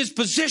 took his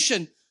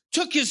position,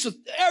 took his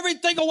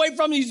everything away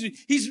from him.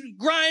 He's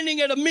grinding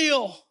at a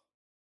mill,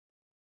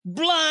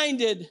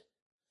 blinded,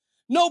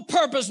 no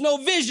purpose, no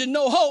vision,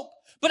 no hope.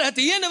 But at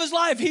the end of his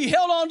life, he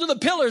held on to the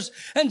pillars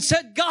and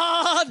said,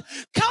 God,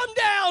 come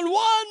down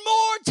one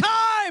more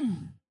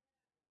time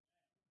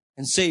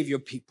and save your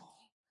people.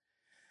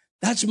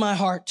 That's my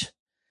heart.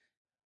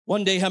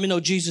 One day, how many know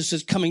Jesus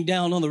is coming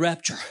down on the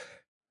rapture?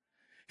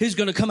 He's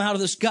going to come out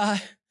of the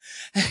sky.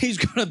 And he's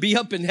going to be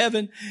up in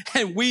heaven.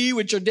 And we,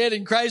 which are dead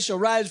in Christ, shall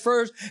rise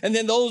first. And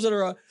then those that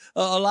are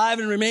alive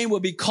and remain will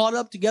be caught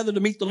up together to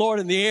meet the Lord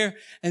in the air.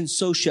 And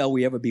so shall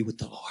we ever be with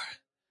the Lord.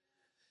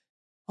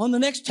 On the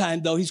next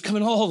time, though, he's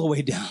coming all the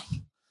way down.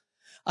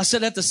 I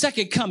said at the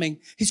second coming,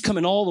 he's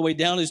coming all the way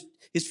down.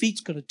 His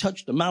feet's going to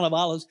touch the Mount of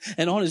Olives.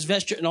 And on his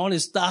vesture and on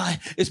his thigh,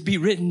 it's be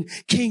written,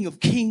 King of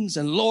Kings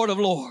and Lord of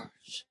Lords.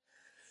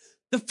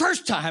 The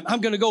first time, I'm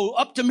going to go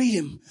up to meet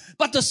him.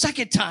 But the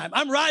second time,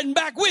 I'm riding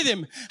back with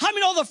him. How many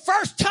know the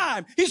first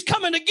time, he's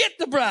coming to get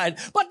the bride.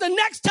 But the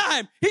next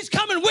time, he's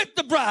coming with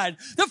the bride.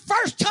 The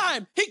first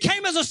time, he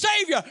came as a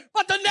savior.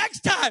 But the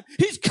next time,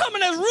 he's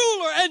coming as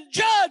ruler and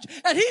judge.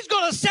 And he's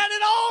going to set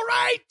it all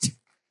right.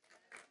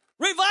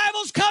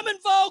 Revival's coming,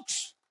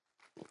 folks.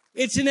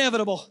 It's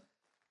inevitable.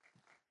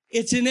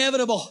 It's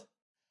inevitable.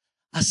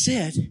 I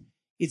said,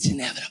 it's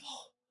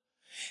inevitable.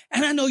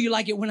 And I know you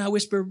like it when I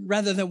whisper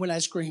rather than when I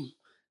scream.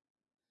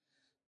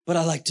 But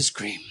I like to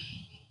scream.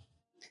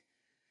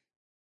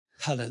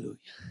 Hallelujah.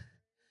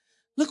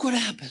 Look what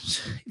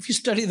happens. If you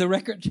study the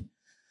record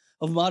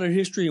of modern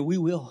history, and we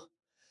will,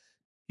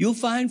 you'll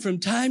find from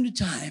time to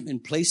time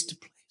and place to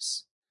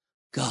place,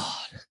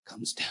 God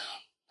comes down.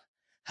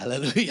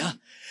 Hallelujah.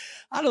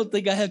 I don't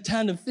think I have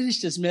time to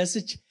finish this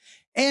message.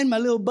 And my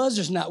little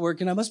buzzer's not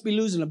working. I must be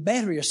losing a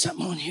battery or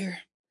something on here.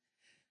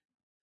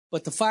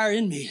 But the fire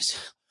in me is.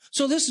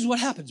 So this is what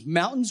happens.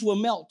 Mountains will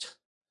melt.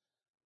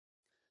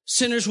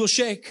 Sinners will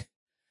shake.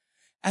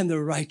 And the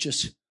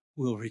righteous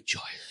will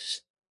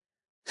rejoice.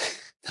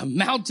 The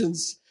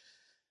mountains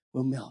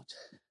will melt.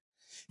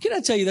 Can I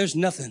tell you, there's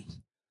nothing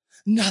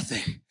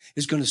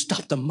is going to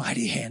stop the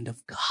mighty hand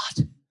of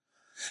God.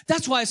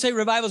 That's why I say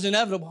revival is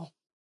inevitable.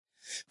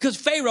 Because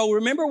Pharaoh,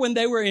 remember when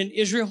they were in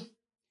Israel?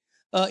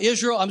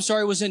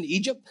 Was in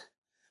Egypt.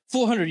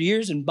 400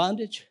 years in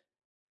bondage.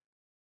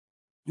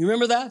 You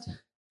remember that?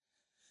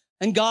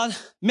 And God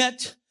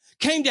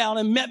came down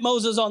and met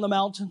Moses on the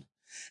mountain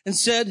and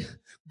said,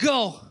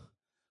 go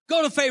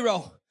to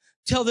Pharaoh.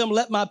 Tell them,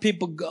 let my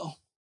people go.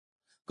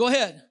 Go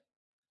ahead.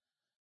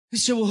 He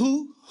said, well,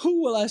 who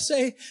will I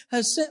say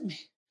has sent me?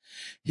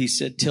 He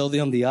said, tell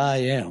them the I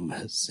am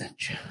has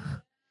sent you.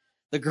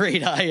 The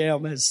great I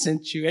am has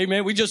sent you.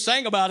 Amen. We just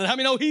sang about it. How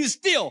many know he's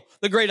still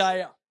the great I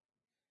am?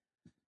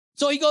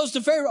 So he goes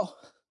to Pharaoh.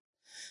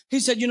 He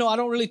said, I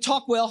don't really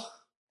talk well.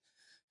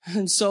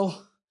 And so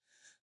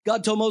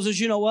God told Moses,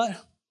 you know what?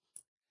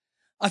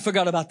 I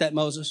forgot about that,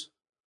 Moses.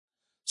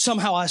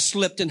 Somehow I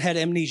slipped and had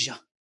amnesia.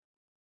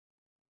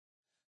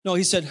 No,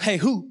 he said, hey,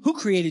 who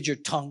created your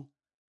tongue?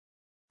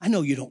 I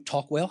know you don't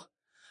talk well.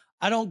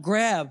 I don't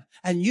grab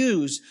and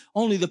use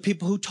only the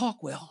people who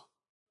talk well.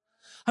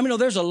 I mean,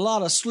 there's a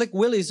lot of slick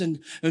willies and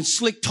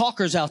slick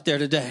talkers out there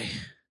today,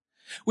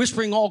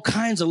 whispering all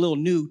kinds of little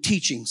new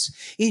teachings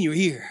in your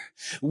ear.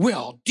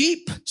 Well,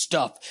 deep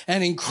stuff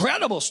and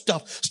incredible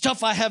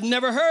stuff I have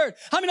never heard.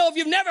 How many know if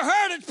you've never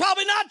heard, it's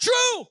probably not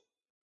true?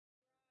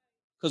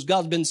 Because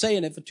God's been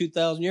saying it for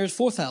 2,000 years,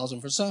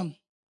 4,000 for some.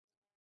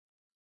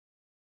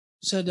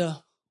 Said, well,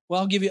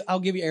 I'll give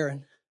you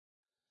Aaron.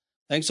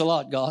 Thanks a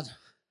lot, God.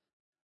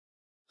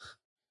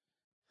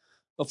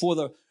 before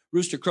the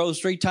rooster crows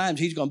 3 times,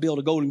 he's going to build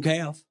a golden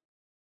calf.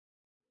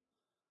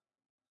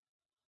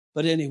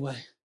 But anyway,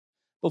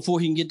 before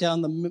he can get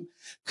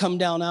come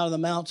down out of the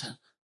mountain,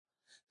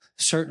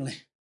 certainly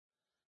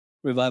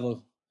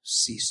revival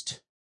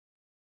ceased.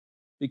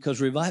 Because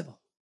revival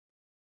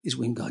is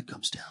when God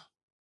comes down.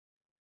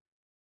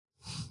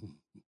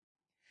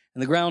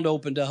 And the ground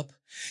opened up.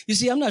 You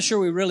see, I'm not sure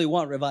we really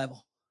want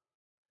revival.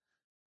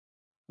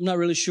 I'm not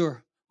really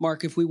sure,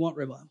 Mark, if we want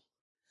revival.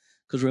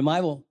 Because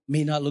revival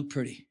may not look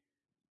pretty.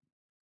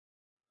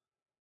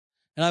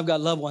 And I've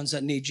got loved ones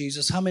that need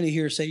Jesus. How many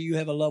here say you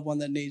have a loved one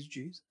that needs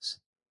Jesus?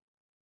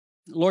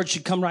 The Lord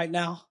should come right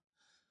now.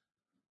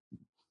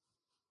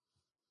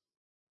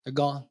 They're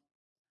gone.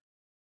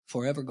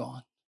 Forever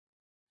gone.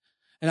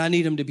 And I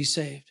need them to be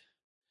saved.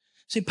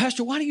 Say,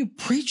 Pastor, why are you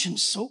preaching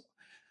so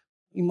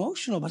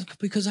emotional about it?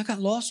 Because I got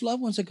lost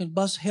loved ones that can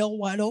bust hell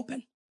wide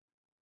open.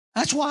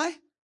 That's why.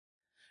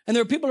 And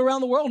there are people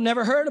around the world who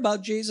never heard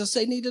about Jesus.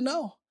 They need to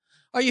know.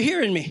 Are you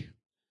hearing me?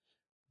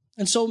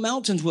 And so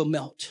mountains will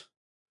melt.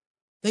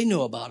 They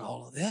know about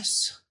all of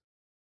this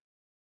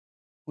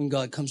when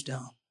God comes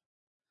down.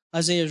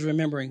 Isaiah is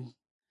remembering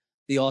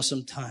the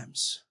awesome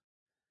times.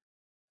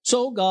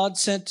 So God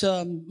sent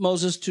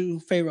Moses to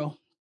Pharaoh.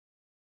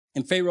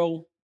 And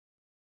Pharaoh,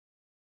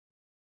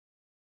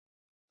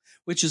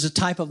 which is a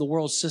type of the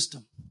world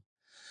system,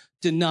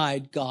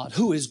 denied God.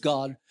 Who is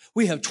God?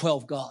 We have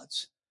 12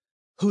 gods.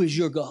 Who is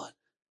your God?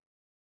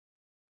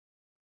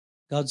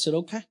 God said,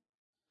 okay.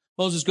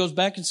 Moses goes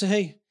back and said,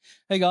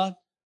 hey God,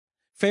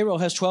 Pharaoh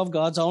has 12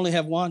 gods. I only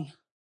have one.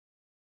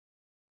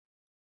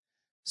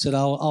 Said,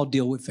 I'll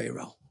deal with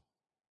Pharaoh.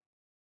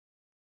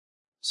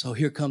 So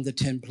here come the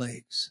 10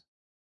 plagues.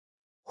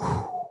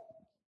 Whew.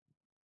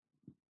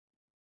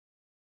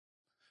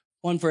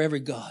 One for every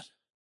god.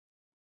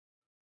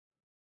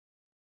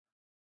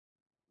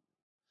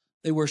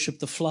 They worship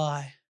the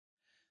fly.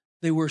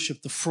 They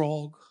worship the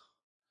frog.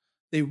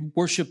 They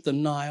worship the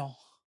Nile.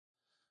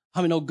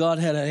 How many know God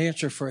had an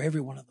answer for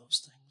every one of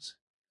those things?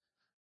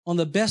 On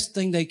the best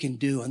thing they can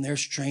do in their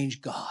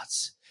strange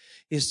gods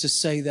is to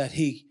say that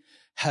he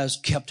has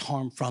kept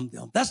harm from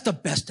them. That's the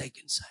best they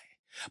can say.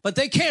 But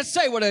they can't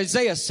say what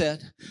Isaiah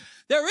said.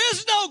 There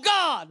is no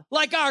God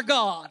like our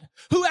God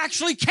who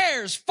actually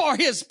cares for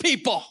his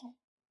people.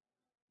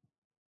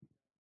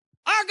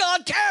 Our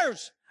God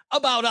cares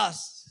about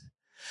us.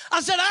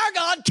 I said, our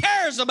God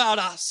cares about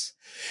us.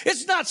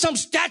 It's not some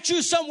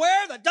statue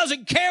somewhere that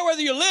doesn't care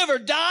whether you live or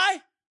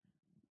die.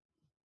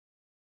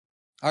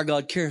 Our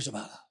God cares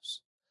about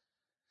us.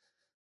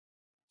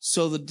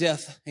 So the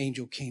death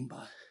angel came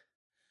by.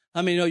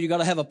 I mean, you got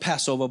to have a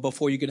Passover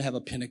before you can have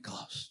a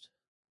Pentecost.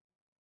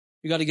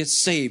 You got to get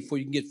saved before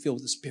you can get filled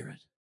with the Spirit.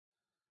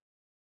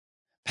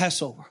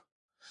 Passover.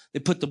 They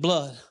put the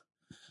blood.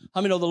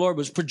 How many know the Lord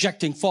was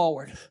projecting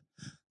forward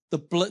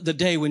the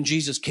day when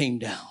Jesus came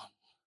down?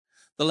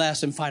 The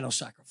last and final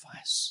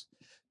sacrifice.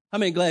 How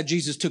many glad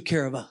Jesus took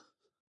care of us?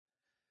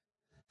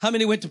 How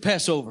many went to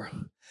Passover?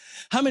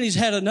 How many's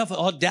had enough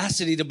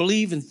audacity to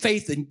believe in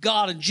faith in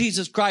God and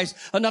Jesus Christ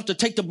enough to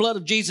take the blood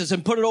of Jesus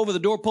and put it over the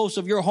doorpost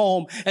of your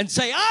home and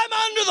say, I'm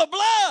under the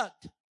blood.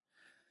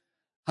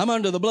 I'm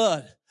under the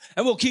blood.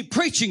 And we'll keep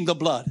preaching the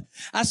blood.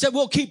 I said,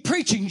 we'll keep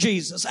preaching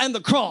Jesus and the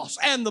cross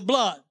and the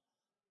blood.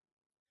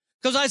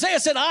 Because Isaiah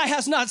said, eye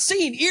has not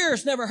seen,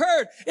 ears never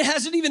heard. It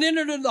hasn't even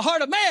entered into the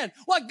heart of man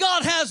what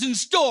God has in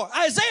store.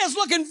 Isaiah's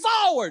looking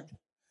forward.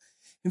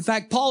 In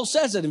fact, Paul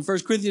says it in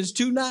 1 Corinthians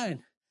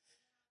 2:9.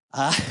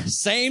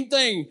 Same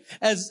thing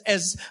as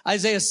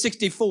Isaiah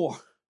 64:4.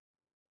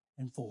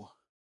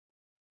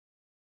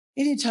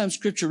 Anytime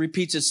scripture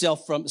repeats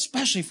itself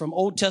especially from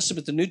Old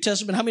Testament to New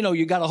Testament, how many know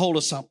you got a hold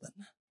of something?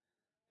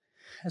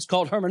 It's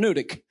called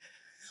hermeneutic.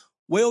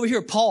 Way over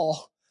here,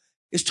 Paul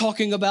is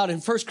talking about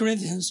in 1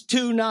 Corinthians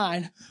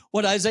 2:9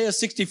 what Isaiah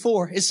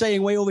 64 is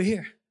saying way over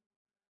here.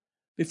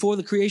 Before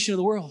the creation of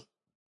the world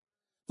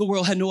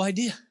had no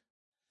idea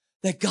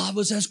that God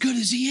was as good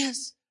as he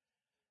is.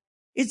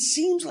 It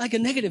seems like a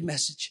negative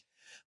message,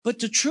 but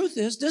the truth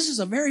is this is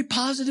a very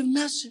positive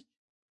message.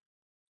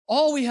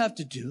 All we have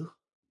to do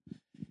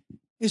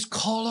is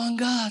call on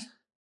God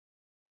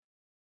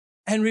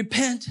and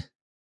repent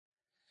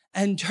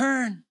and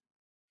turn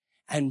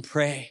and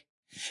pray.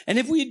 And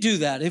if we do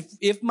that,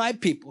 if my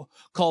people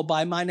call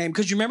by my name,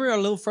 because you remember a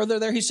little further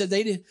there, he said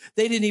they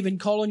didn't even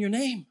call on your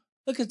name.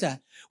 Look at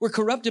that. We're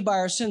corrupted by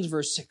our sins,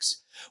 verse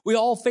 6. We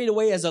all fade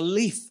away as a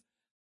leaf.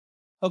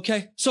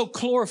 Okay. So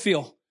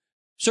chlorophyll,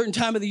 certain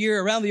time of the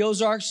year around the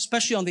Ozarks,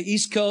 especially on the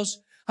East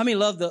Coast. How many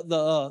love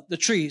the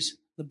trees,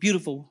 the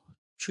beautiful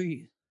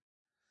trees?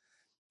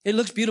 It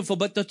looks beautiful,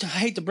 but I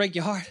hate to break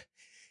your heart.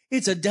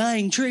 It's a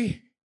dying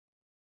tree.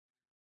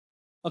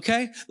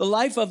 Okay. The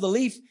life of the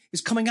leaf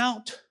is coming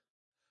out.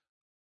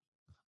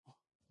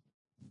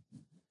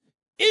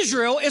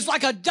 Israel is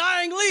like a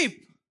dying leaf.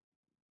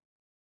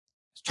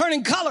 It's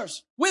turning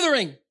colors,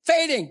 withering,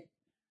 fading.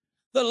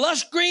 The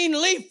lush green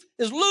leaf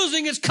is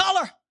losing its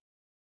color.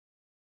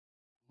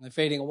 They're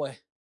fading away.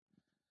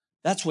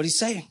 That's what he's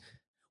saying.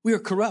 We are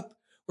corrupt.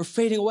 We're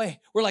fading away.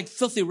 We're like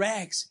filthy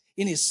rags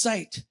in his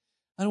sight.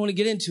 I don't want to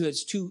get into it.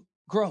 It's too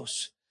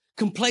gross.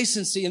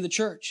 Complacency in the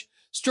church.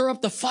 Stir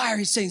up the fire.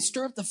 He's saying,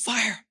 stir up the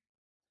fire.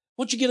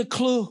 Won't you get a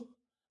clue?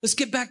 Let's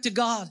get back to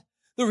God.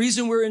 The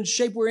reason we're in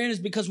shape we're in is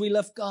because we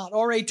left God.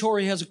 R.A.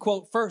 Torrey has a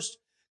quote. First,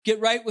 get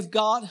right with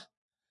God.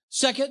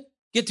 Second,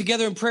 get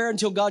together in prayer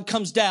until God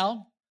comes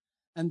down.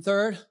 And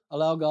third,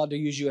 allow God to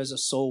use you as a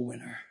soul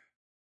winner.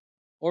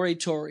 R.A.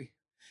 Torrey,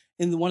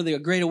 in one of the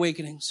Great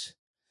Awakenings,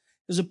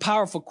 there's a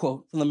powerful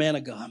quote from the man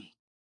of God.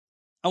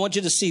 I want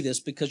you to see this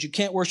because you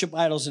can't worship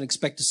idols and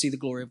expect to see the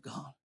glory of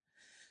God.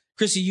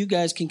 Chrissy, you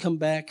guys can come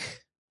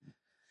back.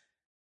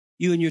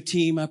 You and your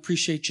team, I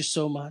appreciate you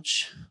so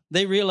much.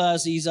 They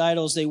realized these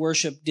idols they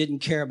worship didn't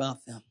care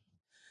about them.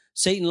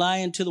 Satan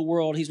lying to the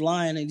world. He's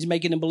lying and he's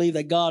making them believe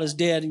that God is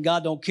dead and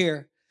God don't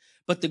care.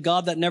 But the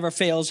God that never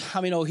fails,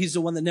 how many know he's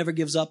the one that never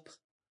gives up?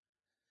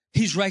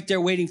 He's right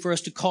there waiting for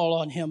us to call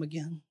on him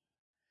again.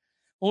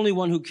 Only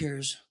one who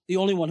cares. The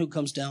only one who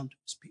comes down to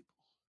his people.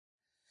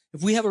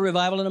 If we have a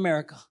revival in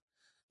America,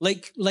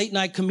 late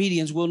night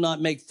comedians will not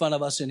make fun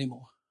of us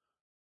anymore.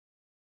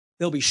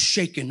 They'll be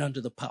shaken under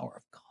the power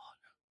of God.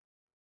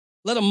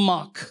 Let them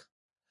mock.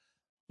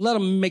 Let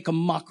them make a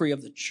mockery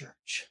of the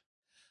church.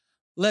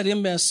 Let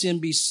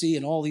MSNBC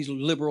and all these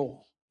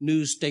liberal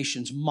news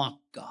stations mock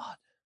God.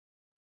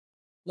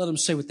 Let them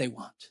say what they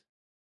want.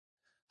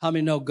 How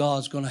many know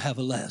God's going to have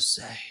a last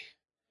say?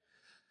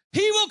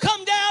 He will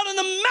come down and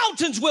the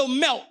mountains will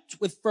melt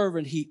with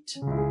fervent heat.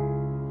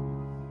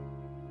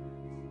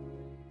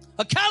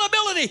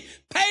 Accountability.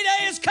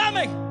 Payday is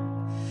coming.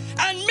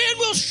 And men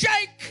will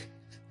shake.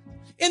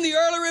 In the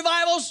early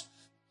revivals,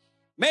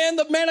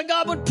 the man of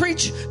God would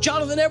preach.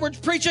 Jonathan Edwards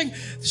preaching,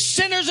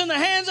 sinners in the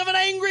hands of an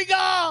angry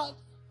God.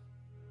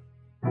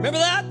 Remember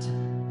that?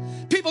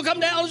 People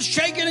come down and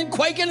shaking and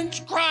quaking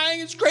and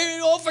crying and screaming,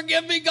 oh,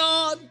 forgive me,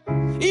 God.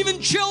 Even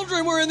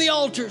children were in the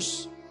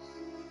altars.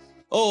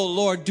 Oh,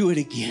 Lord, do it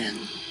again.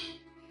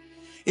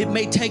 It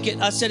may take it.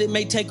 I said it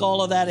may take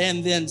all of that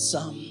and then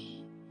some.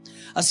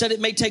 I said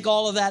it may take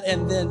all of that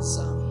and then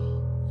some.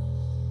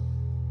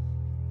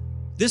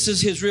 This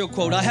is his real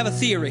quote. I have a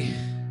theory.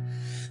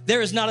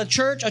 There is not a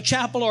church, a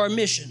chapel, or a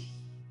mission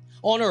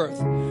on earth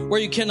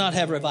where you cannot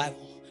have revival.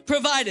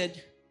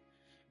 Provided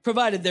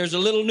there's a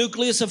little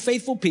nucleus of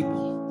faithful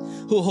people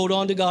who hold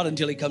on to God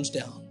until he comes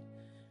down.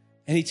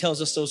 And he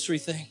tells us those three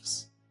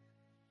things.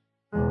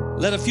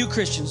 Let a few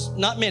Christians,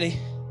 not many,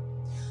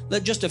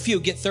 let just a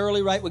few get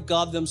thoroughly right with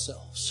God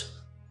themselves.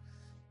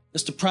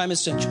 That's the prime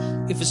essential.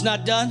 If it's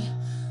not done,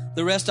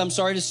 the rest, I'm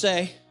sorry to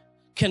say,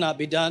 cannot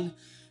be done,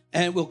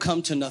 and it will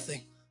come to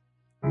nothing.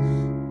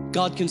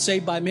 God can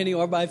save by many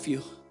or by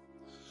few.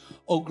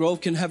 Oak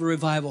Grove can have a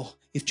revival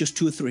if just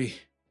two or three.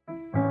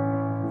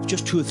 If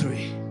just two or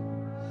three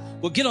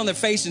will get on their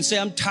face and say,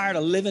 I'm tired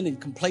of living in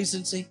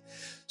complacency.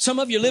 Some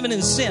of you are living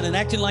in sin and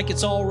acting like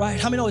it's all right.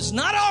 How many know it's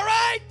not all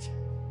right?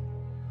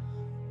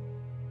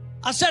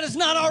 I said it's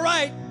not all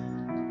right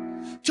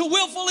to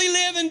willfully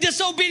live in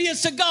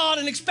disobedience to God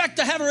and expect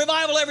to have a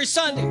revival every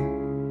Sunday.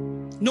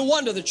 No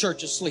wonder the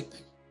church is sleeping.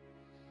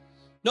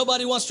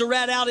 Nobody wants to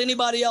rat out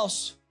anybody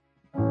else.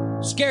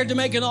 Scared to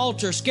make an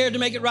altar, scared to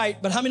make it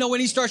right. But how many know when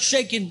he starts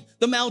shaking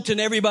the mountain,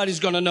 everybody's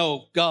going to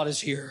know God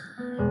is here.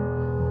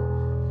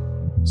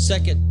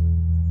 Second,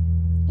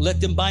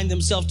 let them bind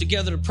themselves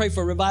together to pray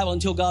for revival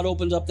until God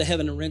opens up the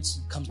heaven and rents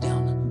and comes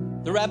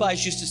down. The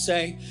rabbis used to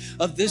say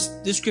of this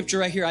scripture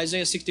right here,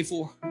 Isaiah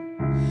 64,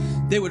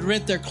 they would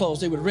rent their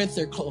clothes. They would rent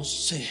their clothes.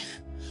 Say,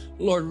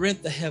 Lord,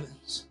 rent the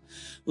heavens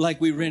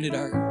like we rent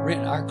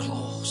our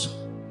clothes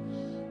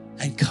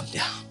and come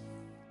down.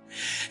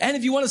 And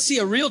if you want to see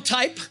a real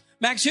type,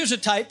 Max, here's a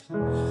type.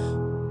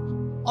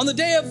 On the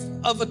day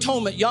of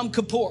atonement, Yom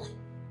Kippur,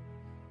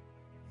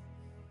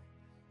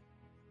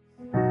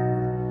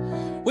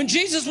 when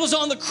Jesus was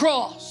on the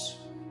cross,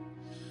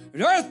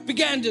 the earth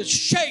began to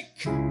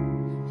shake,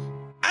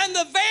 and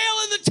the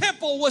veil in the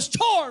temple was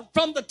torn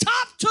from the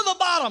top to the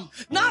bottom,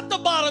 not the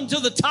bottom to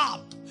the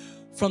top,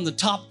 from the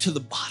top to the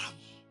bottom.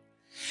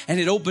 And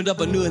it opened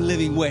up a new and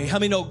living way. How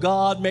many know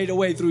God made a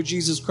way through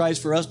Jesus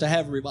Christ for us to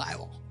have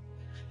revival?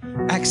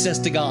 Access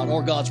to God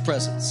or God's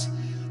presence.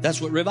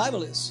 That's what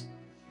revival is.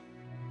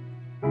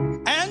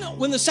 And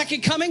when the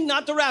second coming,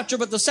 not the rapture,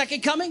 but the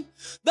second coming,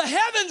 the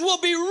heavens will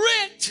be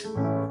ripped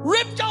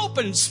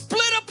open,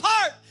 split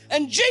apart,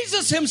 and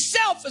Jesus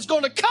himself is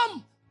going to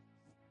come.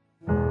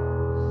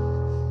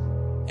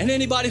 And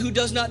anybody who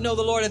does not know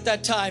the Lord at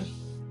that time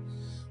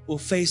will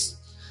face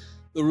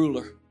the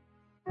ruler.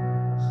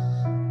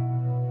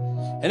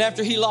 And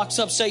after he locks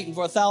up Satan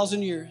for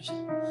 1,000 years,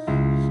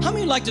 how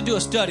many would like to do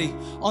a study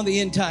on the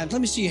end times?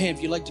 Let me see your hand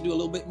if you'd like to do a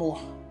little bit more.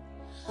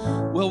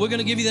 Well, we're going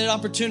to give you that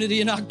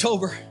opportunity in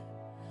October.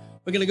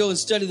 We're going to go and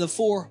study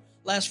the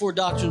last four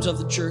doctrines of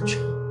the church.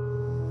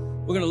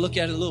 We're going to look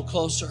at it a little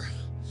closer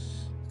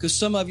because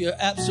some of you are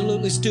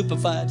absolutely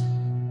stupefied.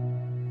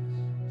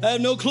 I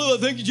have no clue. I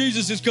think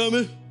Jesus is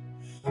coming.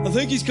 I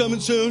think he's coming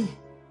soon.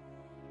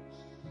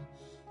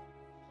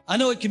 I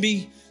know it can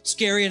be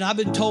scary, and I've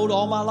been told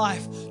all my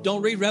life,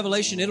 don't read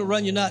Revelation. It'll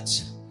run you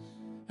nuts.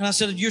 And I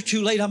said, you're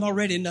too late. I'm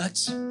already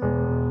nuts.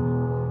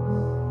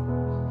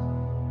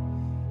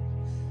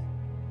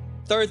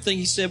 Third thing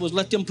he said was,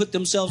 let them put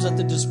themselves at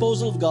the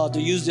disposal of God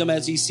to use them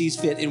as he sees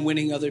fit in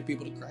winning other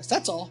people to Christ.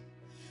 That's all.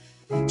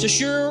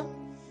 To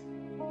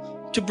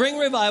bring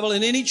revival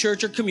in any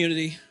church or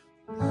community,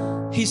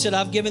 he said,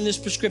 I've given this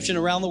prescription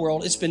around the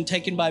world. It's been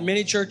taken by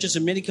many churches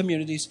and many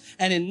communities,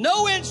 and in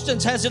no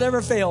instance has it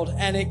ever failed,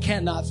 and it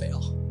cannot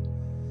fail.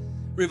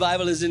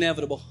 Revival is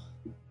inevitable.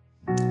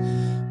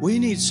 We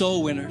need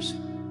soul winners.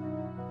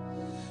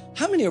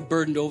 How many are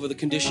burdened over the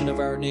condition of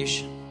our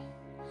nation?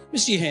 Let me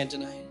see your hand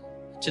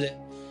today.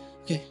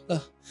 Okay.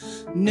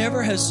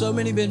 Never has so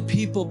many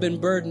people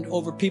been burdened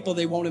over people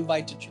they won't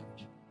invite to church.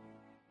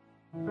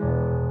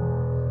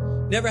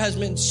 Never has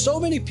been so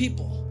many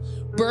people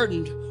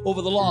burdened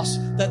over the loss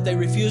that they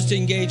refuse to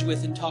engage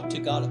with and talk to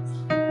God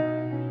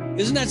about.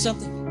 Isn't that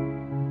something?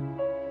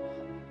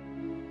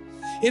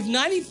 If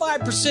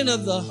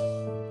 95%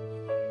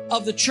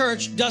 of the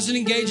church doesn't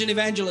engage in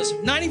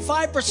evangelism,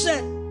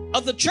 95%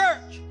 of the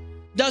church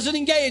doesn't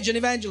engage in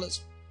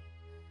evangelism.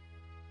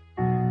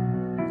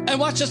 And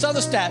watch this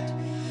other stat.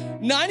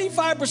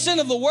 95%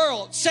 of the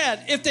world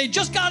said if they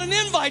just got an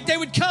invite, they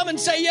would come and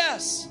say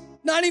yes.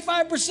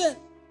 95%.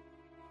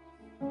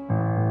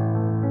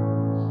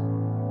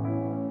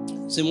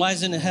 So why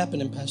isn't it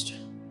happening, Pastor?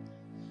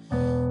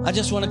 I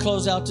just want to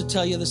close out to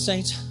tell you, the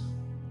saints,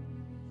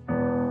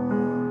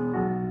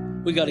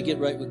 we got to get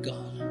right with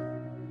God.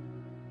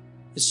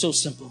 It's so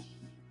simple.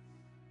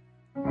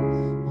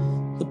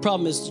 The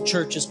problem is the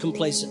church is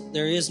complacent.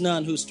 There is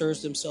none who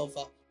stirs himself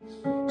up.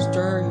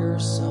 Stir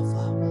yourself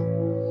up.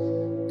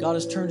 God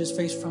has turned his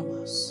face from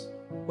us.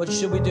 What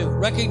should we do?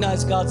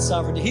 Recognize God's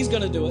sovereignty. He's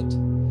going to do it.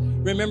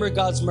 Remember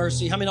God's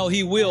mercy. How many know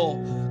he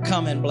will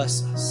come and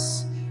bless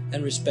us?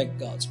 And respect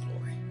God's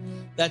glory.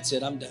 That's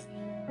it. I'm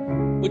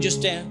done. Would you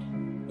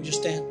stand? Would you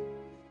stand?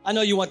 I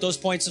know you want those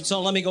points, and so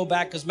let me go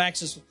back, because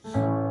Max is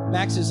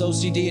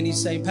OCD, and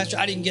he's saying, Pastor,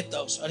 I didn't get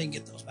those.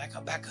 Back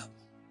up.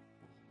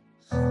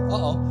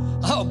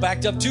 Oh,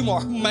 backed up 2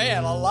 more.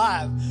 Man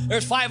alive.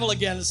 There's 5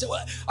 again. All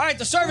right,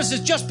 the service is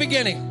just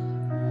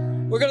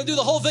beginning. We're going to do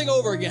the whole thing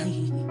over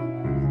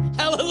again.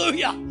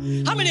 Hallelujah.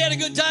 How many had a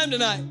good time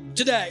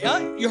today?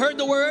 Huh? You heard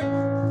the word?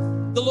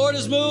 The Lord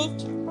has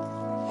moved.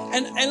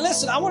 And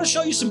listen, I want to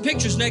show you some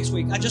pictures next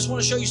week. I just want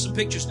to show you some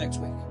pictures next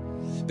week.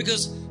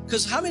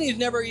 Because how many have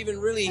never even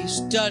really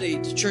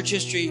studied church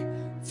history?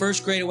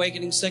 First Great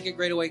Awakening, Second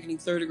Great Awakening,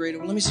 Third Great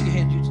Awakening. Let me see your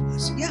hand. I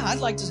said, yeah, I'd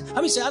like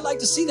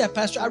to see that,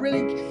 Pastor.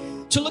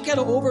 To look at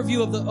an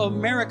overview of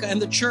America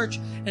and the church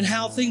and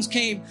how things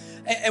came.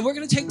 And we're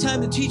going to take time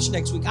to teach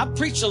next week. I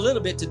preached a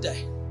little bit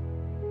today.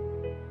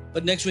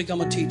 But next week I'm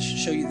going to teach,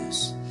 show you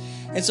this.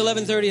 It's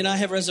 11:30 and I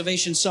have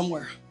reservations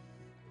somewhere.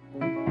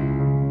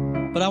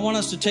 But I want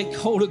us to take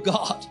hold of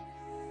God.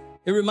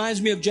 It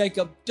reminds me of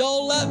Jacob.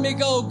 Don't let me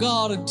go,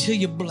 God, until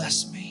you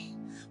bless me.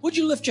 Would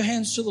you lift your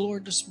hands to the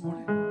Lord this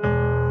morning?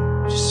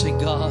 Just say,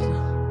 God,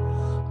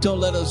 don't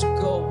let us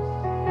go.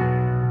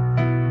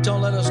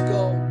 Don't let us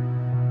go.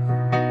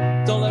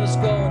 Don't let us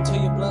go until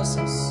you bless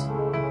us.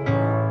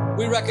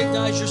 We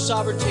recognize your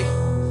sovereignty.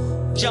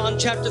 John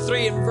chapter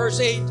 3 and verse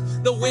 8,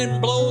 the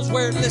wind blows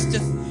where it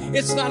listeth.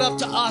 It's not up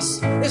to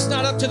us. It's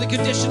not up to the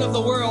condition of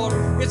the world.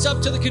 It's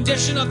up to the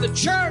condition of the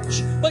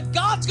church. But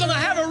God's going to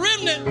have a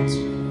remnant.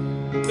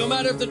 No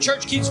matter if the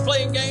church keeps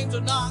playing games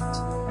or not.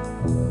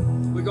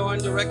 We're going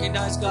to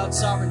recognize God's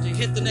sovereignty.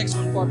 Hit the next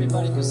one for me,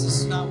 buddy, because this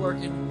is not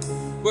working.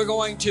 We're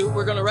going to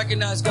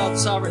recognize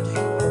God's sovereignty.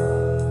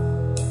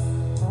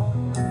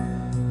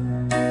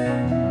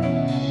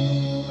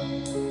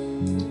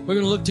 We're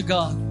going to look to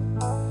God.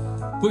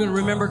 We're going to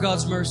remember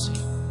God's mercy.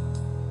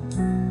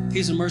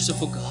 He's a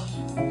merciful God.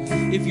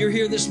 If you're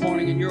here this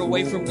morning and you're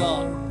away from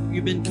God,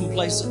 you've been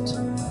complacent.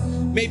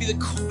 Maybe the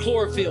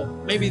chlorophyll,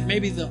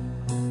 maybe the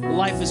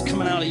life is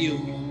coming out of you.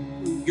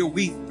 You're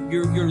weak.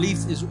 Your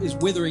leaf is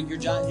withering. You're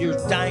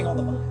dying on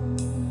the vine.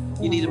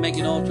 You need to make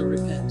an altar,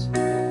 repent.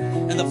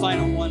 And the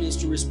final one is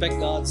to respect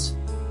God's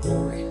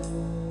glory.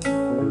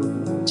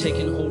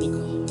 Taking hold of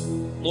God.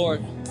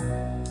 Lord,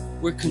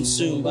 we're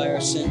consumed by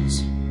our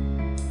sins.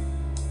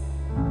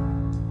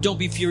 Don't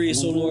be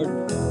furious, O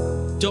Lord.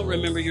 Don't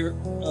remember your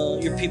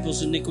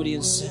people's iniquity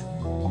and sin.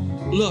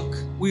 Look,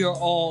 we are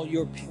all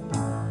your people.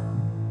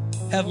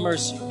 Have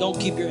mercy. Don't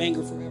keep your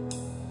anger forever.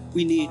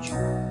 We need you.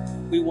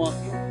 We want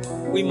you.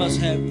 We must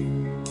have you.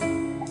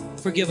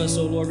 Forgive us,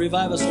 O Lord.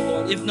 Revive us, O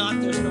Lord. If not,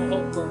 there's no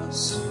hope for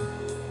us.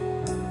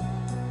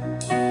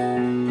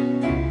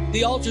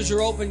 The altars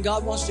are open.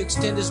 God wants to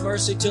extend his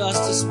mercy to us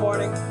this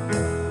morning.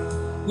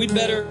 We'd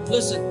better,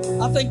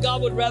 listen, I think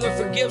God would rather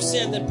forgive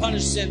sin than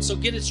punish sin, so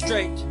get it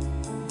straight.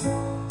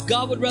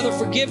 God would rather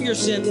forgive your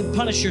sin than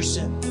punish your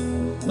sin.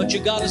 But you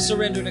got to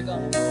surrender to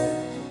God.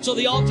 So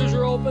the altars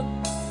are open.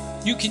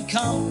 You can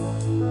come.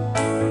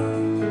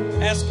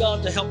 Ask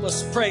God to help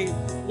us pray.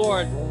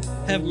 Lord,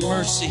 have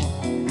mercy.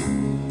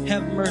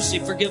 Have mercy.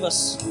 Forgive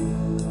us.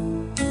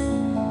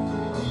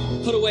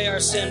 Put away our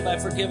sin by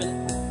forgiving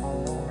it.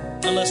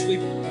 Unless we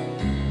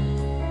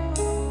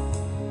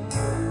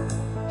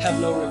have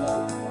no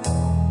revival.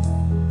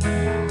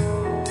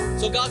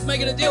 So God's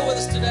making a deal with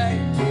us today.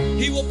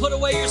 He will put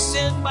away your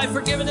sin by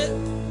forgiving it.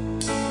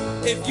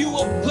 If you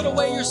will put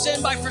away your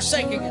sin by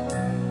forsaking it.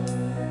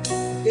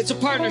 It's a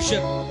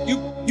partnership.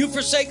 You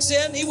forsake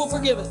sin, He will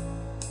forgive it.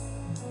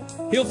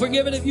 He'll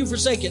forgive it if you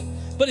forsake it.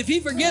 But if He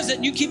forgives it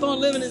and you keep on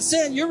living in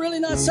sin, you're really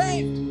not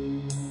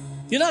saved.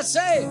 You're not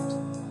saved.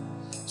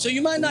 So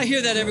you might not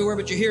hear that everywhere,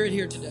 but you hear it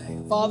here today.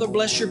 Father,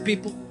 bless your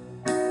people.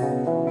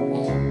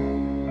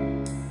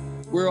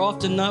 We're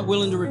often not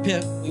willing to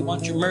repent. We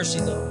want your mercy,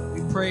 though.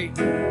 We pray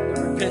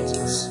for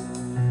repentance.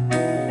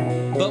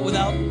 But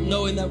without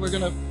knowing that we're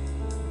going to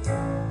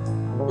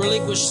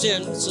relinquish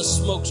sin, it's a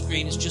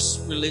smokescreen. It's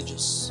just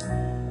religious.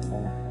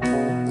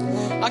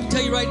 I can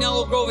tell you right now,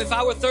 Oak Grove, if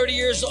I were 30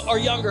 years or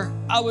younger,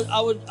 I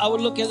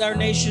would look at our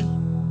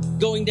nation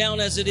going down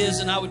as it is,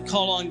 and I would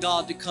call on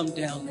God to come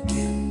down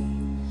again.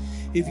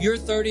 If you're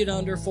 30 and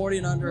under, 40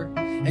 and under,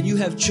 and you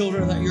have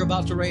children that you're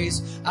about to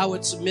raise, I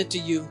would submit to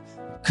you,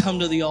 come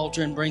to the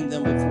altar and bring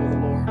them before the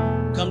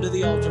Lord. Come to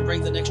the altar and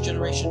bring the next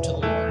generation to the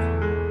Lord.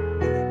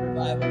 We need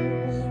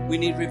revival. We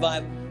need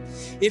revival.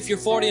 If you're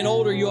 40 and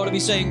older, you ought to be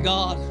saying,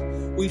 God,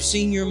 we've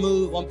seen your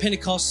move on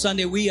Pentecost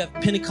Sunday. We have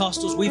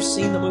Pentecostals. We've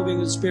seen the moving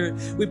of the Spirit.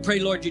 We pray,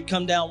 Lord, you'd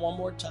come down one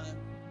more time.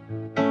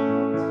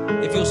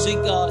 If you'll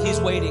seek God, He's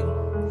waiting.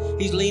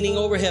 He's leaning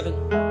over heaven.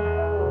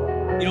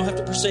 You don't have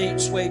to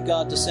persuade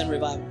God to send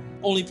revival.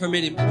 Only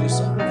permit Him to do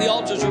so. The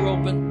altars are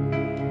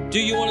open. Do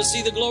you want to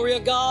see the glory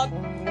of God?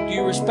 Do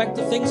you respect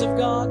the things of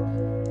God?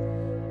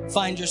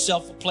 Find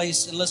yourself a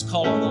place and let's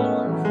call on the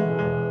Lord.